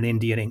paper and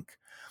Indian ink,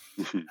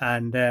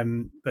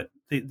 and but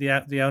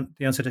the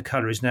answer to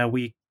colour is now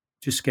we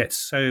just get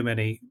so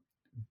many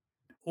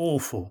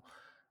awful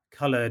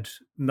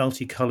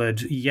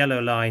multicolored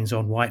yellow lines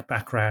on white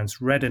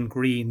backgrounds, red and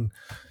green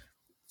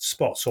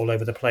spots all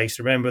over the place.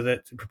 Remember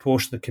that the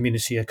proportion of the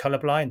community are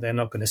colorblind; they're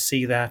not going to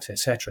see that,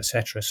 etc.,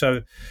 etc.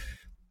 So,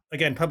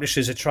 again,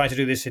 publishers are trying to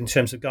do this in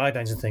terms of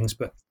guidelines and things,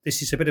 but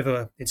this is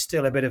it's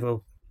still a bit of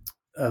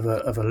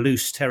a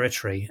loose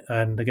territory.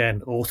 And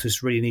again,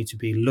 authors really need to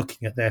be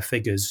looking at their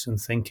figures and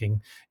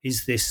thinking,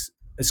 is this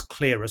as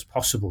clear as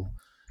possible?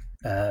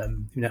 I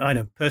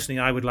know personally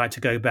I would like to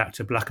go back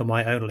to black and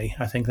white only.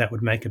 I think that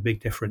would make a big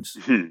difference.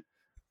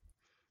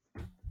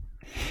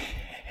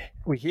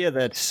 We hear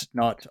that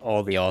not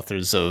all the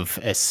authors of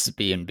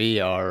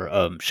SB&B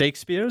are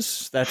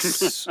Shakespeare's.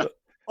 That's all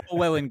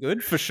well and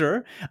good, for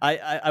sure.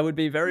 I would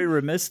be very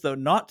remiss, though,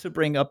 not to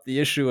bring up the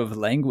issue of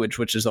language,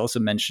 which is also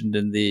mentioned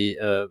in the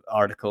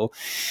article.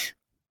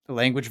 The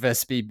language of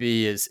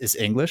SBB is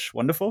English.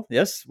 Wonderful.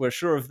 Yes, we're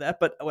sure of that.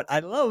 But what I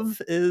love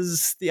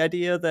is the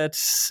idea that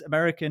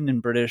American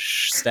and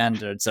British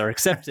standards are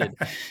accepted.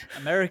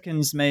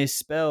 Americans may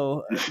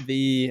spell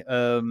the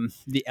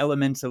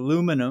element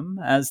aluminum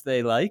as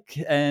they like,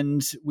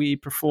 and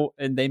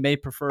they may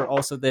prefer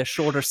also their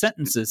shorter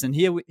sentences. And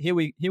here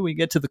we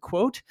get to the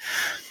quote.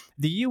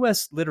 The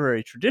U.S.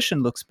 literary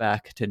tradition looks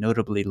back to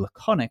notably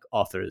laconic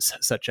authors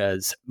such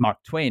as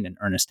Mark Twain and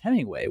Ernest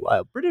Hemingway,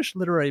 while British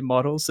literary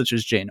models such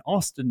as Jane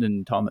Austen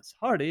and Thomas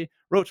Hardy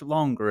wrote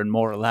longer and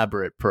more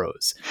elaborate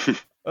prose.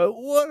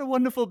 What a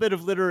wonderful bit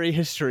of literary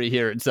history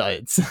here in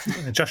science.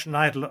 Josh and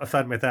I had a lot of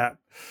fun with that.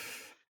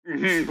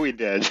 We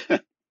did.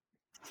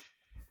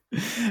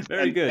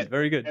 Very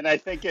good. And I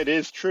think it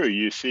is true.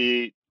 You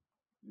see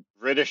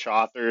British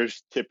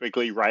authors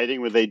typically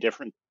writing with a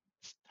different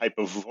type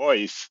of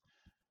voice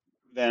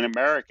than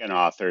American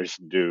authors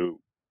do,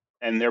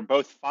 and they're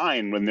both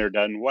fine when they're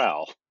done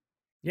well.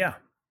 Yeah,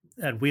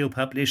 and we'll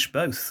publish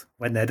both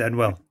when they're done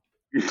well.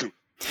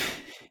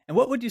 And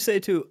what would you say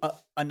to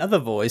another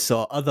voice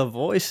or other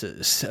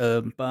voices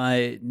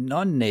by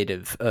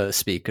non-native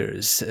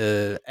speakers,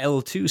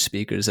 L2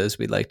 speakers, as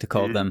we like to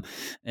call them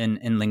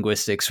in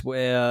linguistics,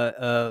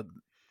 where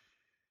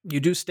you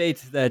do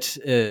state that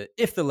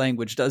if the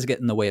language does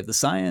get in the way of the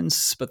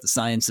science, but the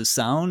science is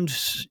sound,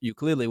 you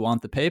clearly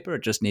want the paper.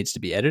 It just needs to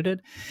be edited.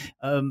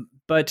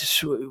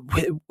 But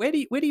where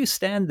do you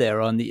stand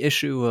there on the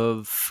issue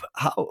of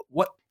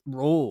what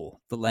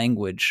role the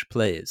language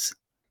plays?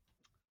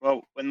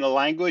 Well, when the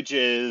language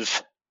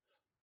is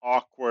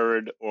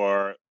awkward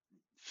or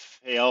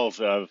fails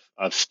of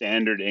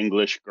standard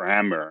English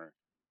grammar,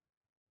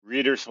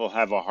 readers will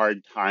have a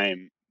hard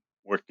time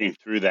working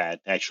through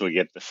that to actually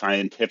get the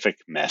scientific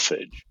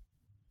message.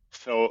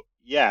 So,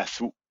 yes,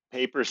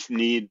 papers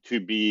need to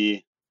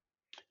be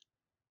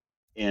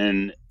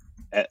in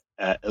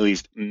at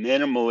least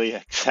minimally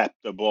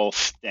acceptable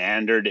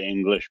standard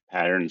English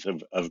patterns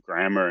of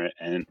grammar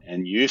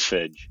and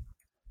usage.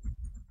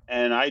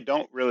 And I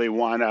don't really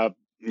want to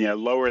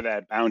lower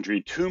that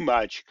boundary too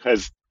much,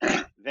 because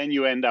then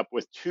you end up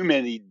with too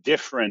many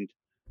different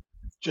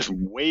just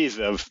ways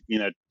of,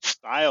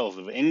 styles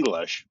of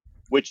English,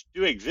 which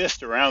do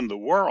exist around the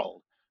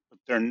world, but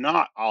they're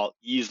not all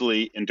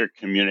easily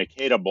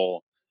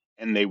intercommunicatable,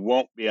 and they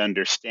won't be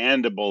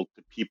understandable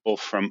to people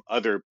from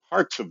other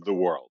parts of the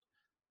world.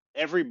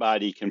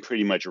 Everybody can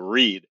pretty much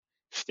read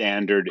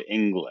standard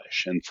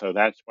English. And so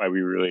that's why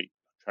we really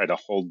try to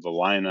hold the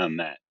line on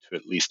that to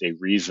at least a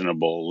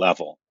reasonable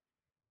level.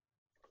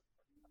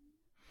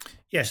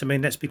 Yes, I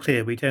mean, let's be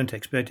clear. We don't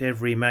expect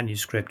every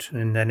manuscript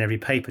and then every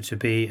paper to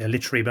be a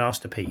literary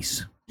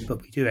masterpiece,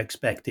 but we do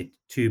expect it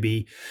to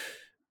be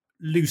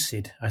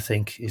lucid, I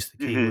think, is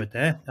the key word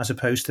there, as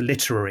opposed to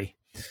literary.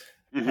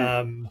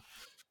 And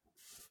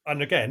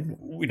again,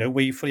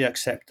 we fully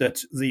accept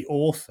that the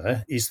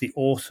author is the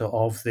author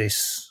of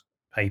this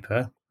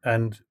paper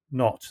and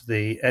not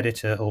the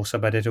editor or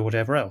sub-editor or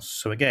whatever else.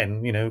 So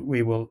again,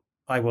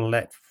 I will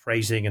let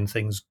phrasing and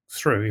things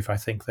through if I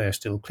think they're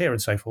still clear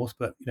and so forth.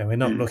 But we're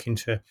not looking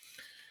to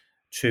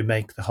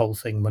make the whole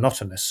thing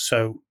monotonous.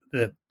 So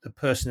the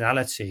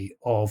personality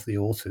of the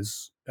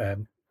authors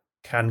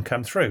can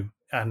come through.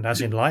 And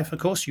as in life, of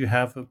course, you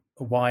have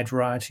a wide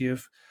variety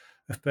of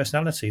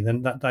personality,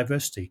 then that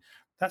diversity.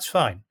 That's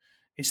fine.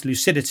 It's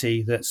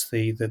lucidity that's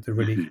the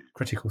really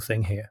critical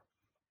thing here.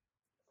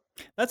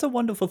 That's a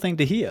wonderful thing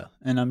to hear,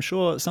 and I'm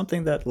sure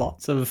something that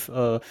lots of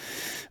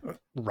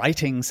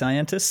writing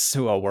scientists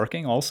who are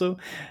working also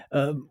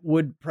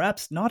would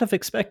perhaps not have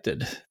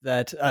expected.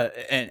 That,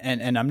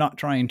 and I'm not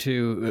trying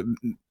to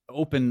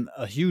open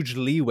a huge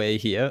leeway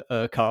here,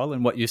 Carl,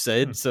 in what you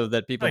said, so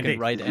that people can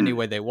write any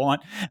way they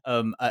want.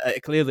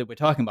 Clearly, we're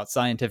talking about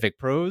scientific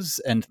prose,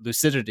 and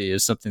lucidity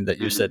is something that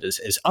you said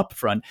is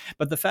upfront.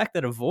 But the fact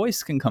that a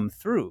voice can come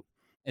through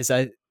is,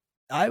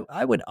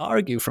 I would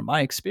argue, from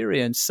my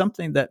experience,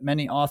 something that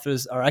many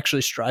authors are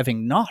actually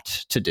striving not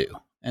to do,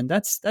 and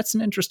that's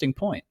an interesting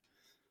point.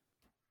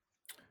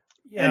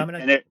 Yeah,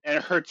 and it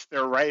hurts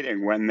their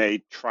writing when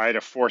they try to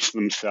force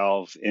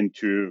themselves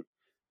into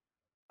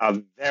a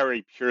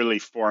very purely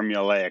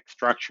formulaic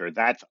structure.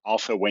 That's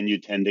also when you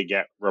tend to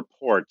get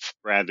reports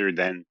rather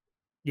than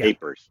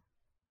papers.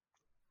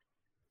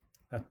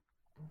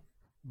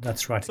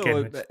 That's right.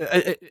 So,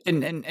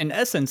 in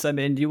essence, I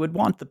mean, you would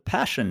want the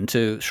passion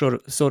to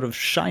sort of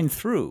shine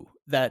through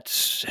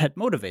that had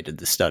motivated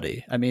the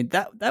study. I mean,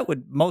 that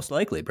would most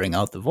likely bring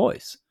out the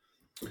voice.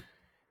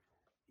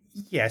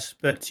 Yes,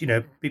 but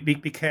be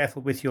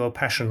careful with your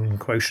passion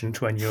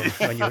quotient when you're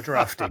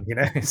drafting.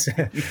 I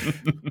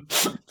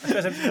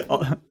suppose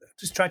I'm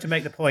just trying to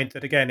make the point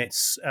that again,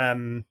 it's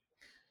there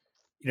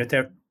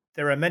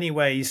are many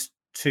ways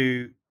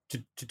to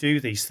do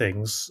these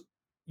things.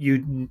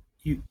 You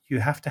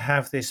have to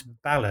have this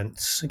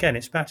balance. Again,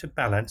 it's about a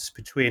balance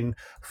between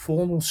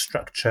formal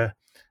structure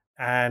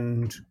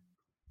and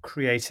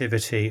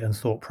creativity and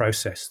thought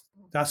process.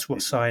 That's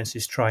what science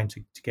is trying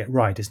to get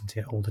right, isn't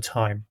it, all the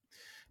time?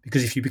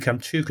 Because if you become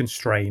too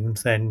constrained,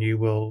 then you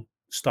will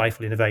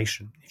stifle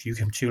innovation. If you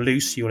become too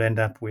loose, you'll end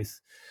up with,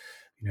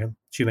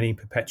 too many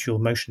perpetual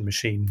motion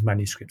machine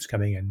manuscripts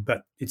coming in.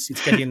 But it's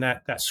getting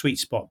that sweet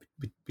spot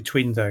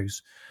between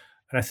those.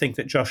 And I think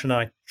that Josh and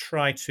I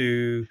try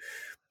to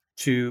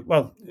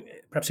well,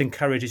 perhaps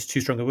encourage is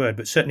too strong a word,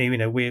 but certainly,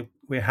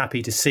 we're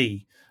happy to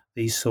see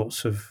these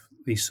sorts of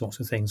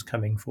things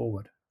coming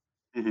forward.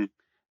 And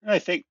I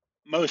think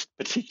most,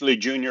 particularly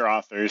junior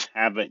authors,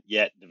 haven't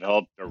yet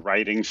developed their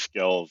writing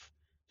skills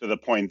to the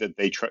point that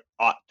they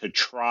ought to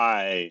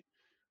try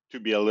to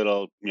be a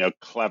little,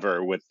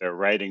 clever with their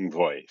writing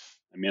voice.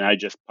 I mean, I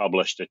just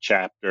published a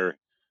chapter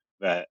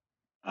that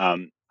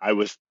I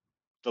was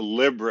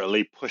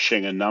deliberately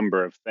pushing a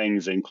number of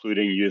things,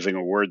 including using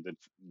a word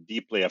that's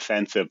deeply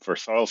offensive for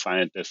soil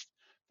scientists.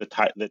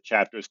 The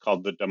chapter is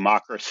called The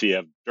Democracy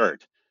of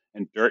Dirt.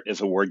 And dirt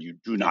is a word you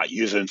do not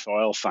use in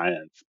soil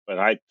science. But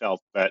I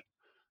felt that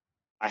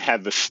I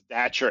had the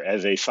stature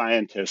as a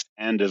scientist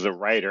and as a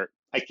writer,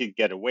 I could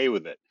get away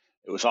with it.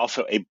 It was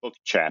also a book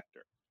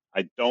chapter.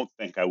 I don't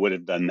think I would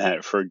have done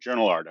that for a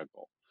journal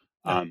article.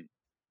 No.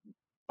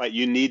 But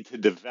you need to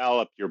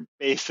develop your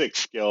basic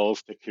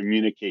skills to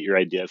communicate your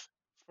ideas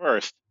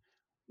first.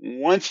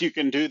 Once you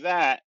can do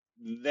that,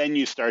 then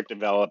you start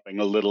developing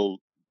a little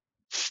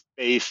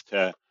space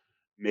to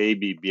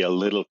maybe be a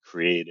little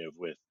creative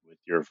with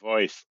your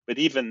voice. But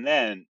even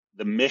then,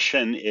 the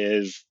mission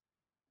is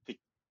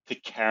to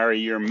carry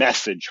your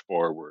message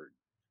forward.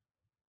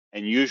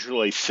 And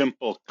usually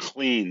simple,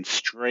 clean,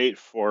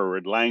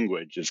 straightforward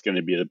language is going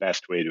to be the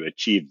best way to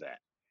achieve that.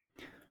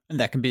 And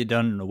that can be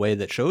done in a way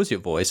that shows your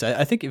voice.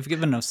 I think you've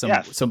given us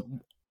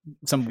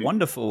some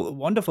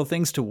wonderful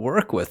things to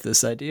work with.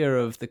 This idea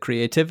of the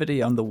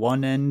creativity on the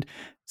one end,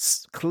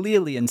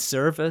 clearly in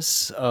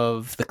service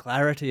of the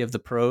clarity of the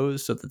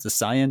prose so that the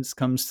science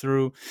comes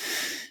through.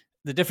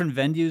 The different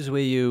venues where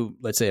you,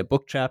 let's say a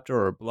book chapter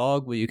or a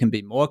blog, where you can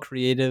be more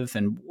creative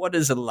and what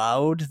is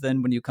allowed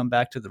then when you come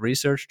back to the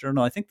research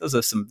journal. I think those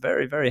are some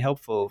very, very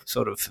helpful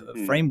sort of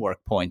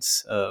framework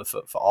points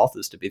for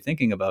authors to be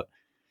thinking about.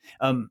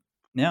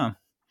 Yeah.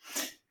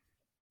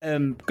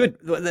 Good.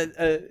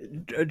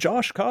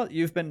 Josh, Carl,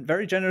 you've been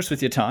very generous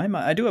with your time.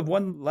 I do have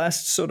one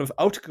last sort of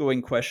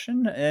outgoing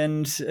question,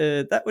 and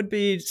that would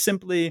be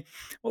simply,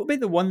 what would be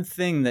the one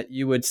thing that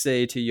you would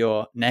say to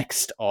your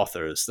next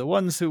authors, the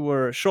ones who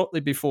were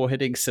shortly before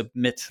hitting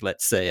submit,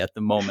 let's say, at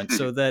the moment,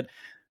 so that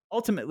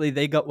ultimately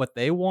they got what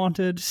they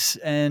wanted,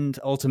 and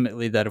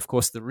ultimately that, of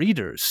course, the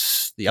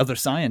readers, the other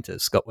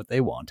scientists, got what they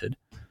wanted?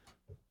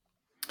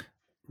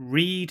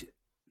 Read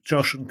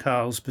Josh and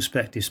Carl's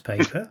perspectives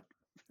paper,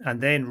 and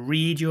then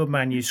read your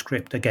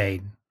manuscript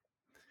again,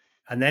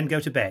 and then go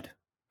to bed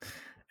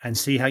and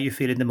see how you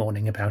feel in the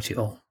morning about it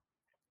all.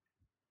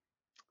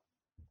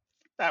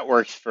 That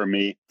works for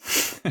me.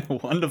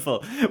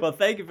 Wonderful. Well,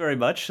 thank you very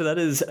much. That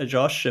is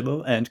Josh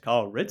Schimmel and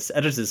Carl Ritz,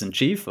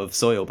 editors-in-chief of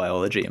Soil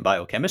Biology and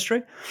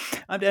Biochemistry.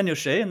 I'm Daniel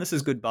Shea, and this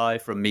is goodbye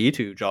from me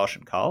to Josh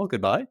and Carl.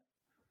 Goodbye.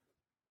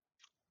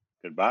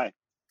 Goodbye.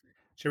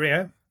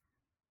 Cheerio.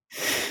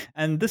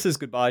 And this is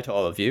goodbye to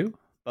all of you.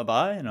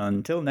 Bye-bye, and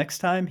until next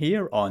time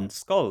here on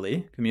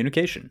Scholarly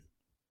Communication.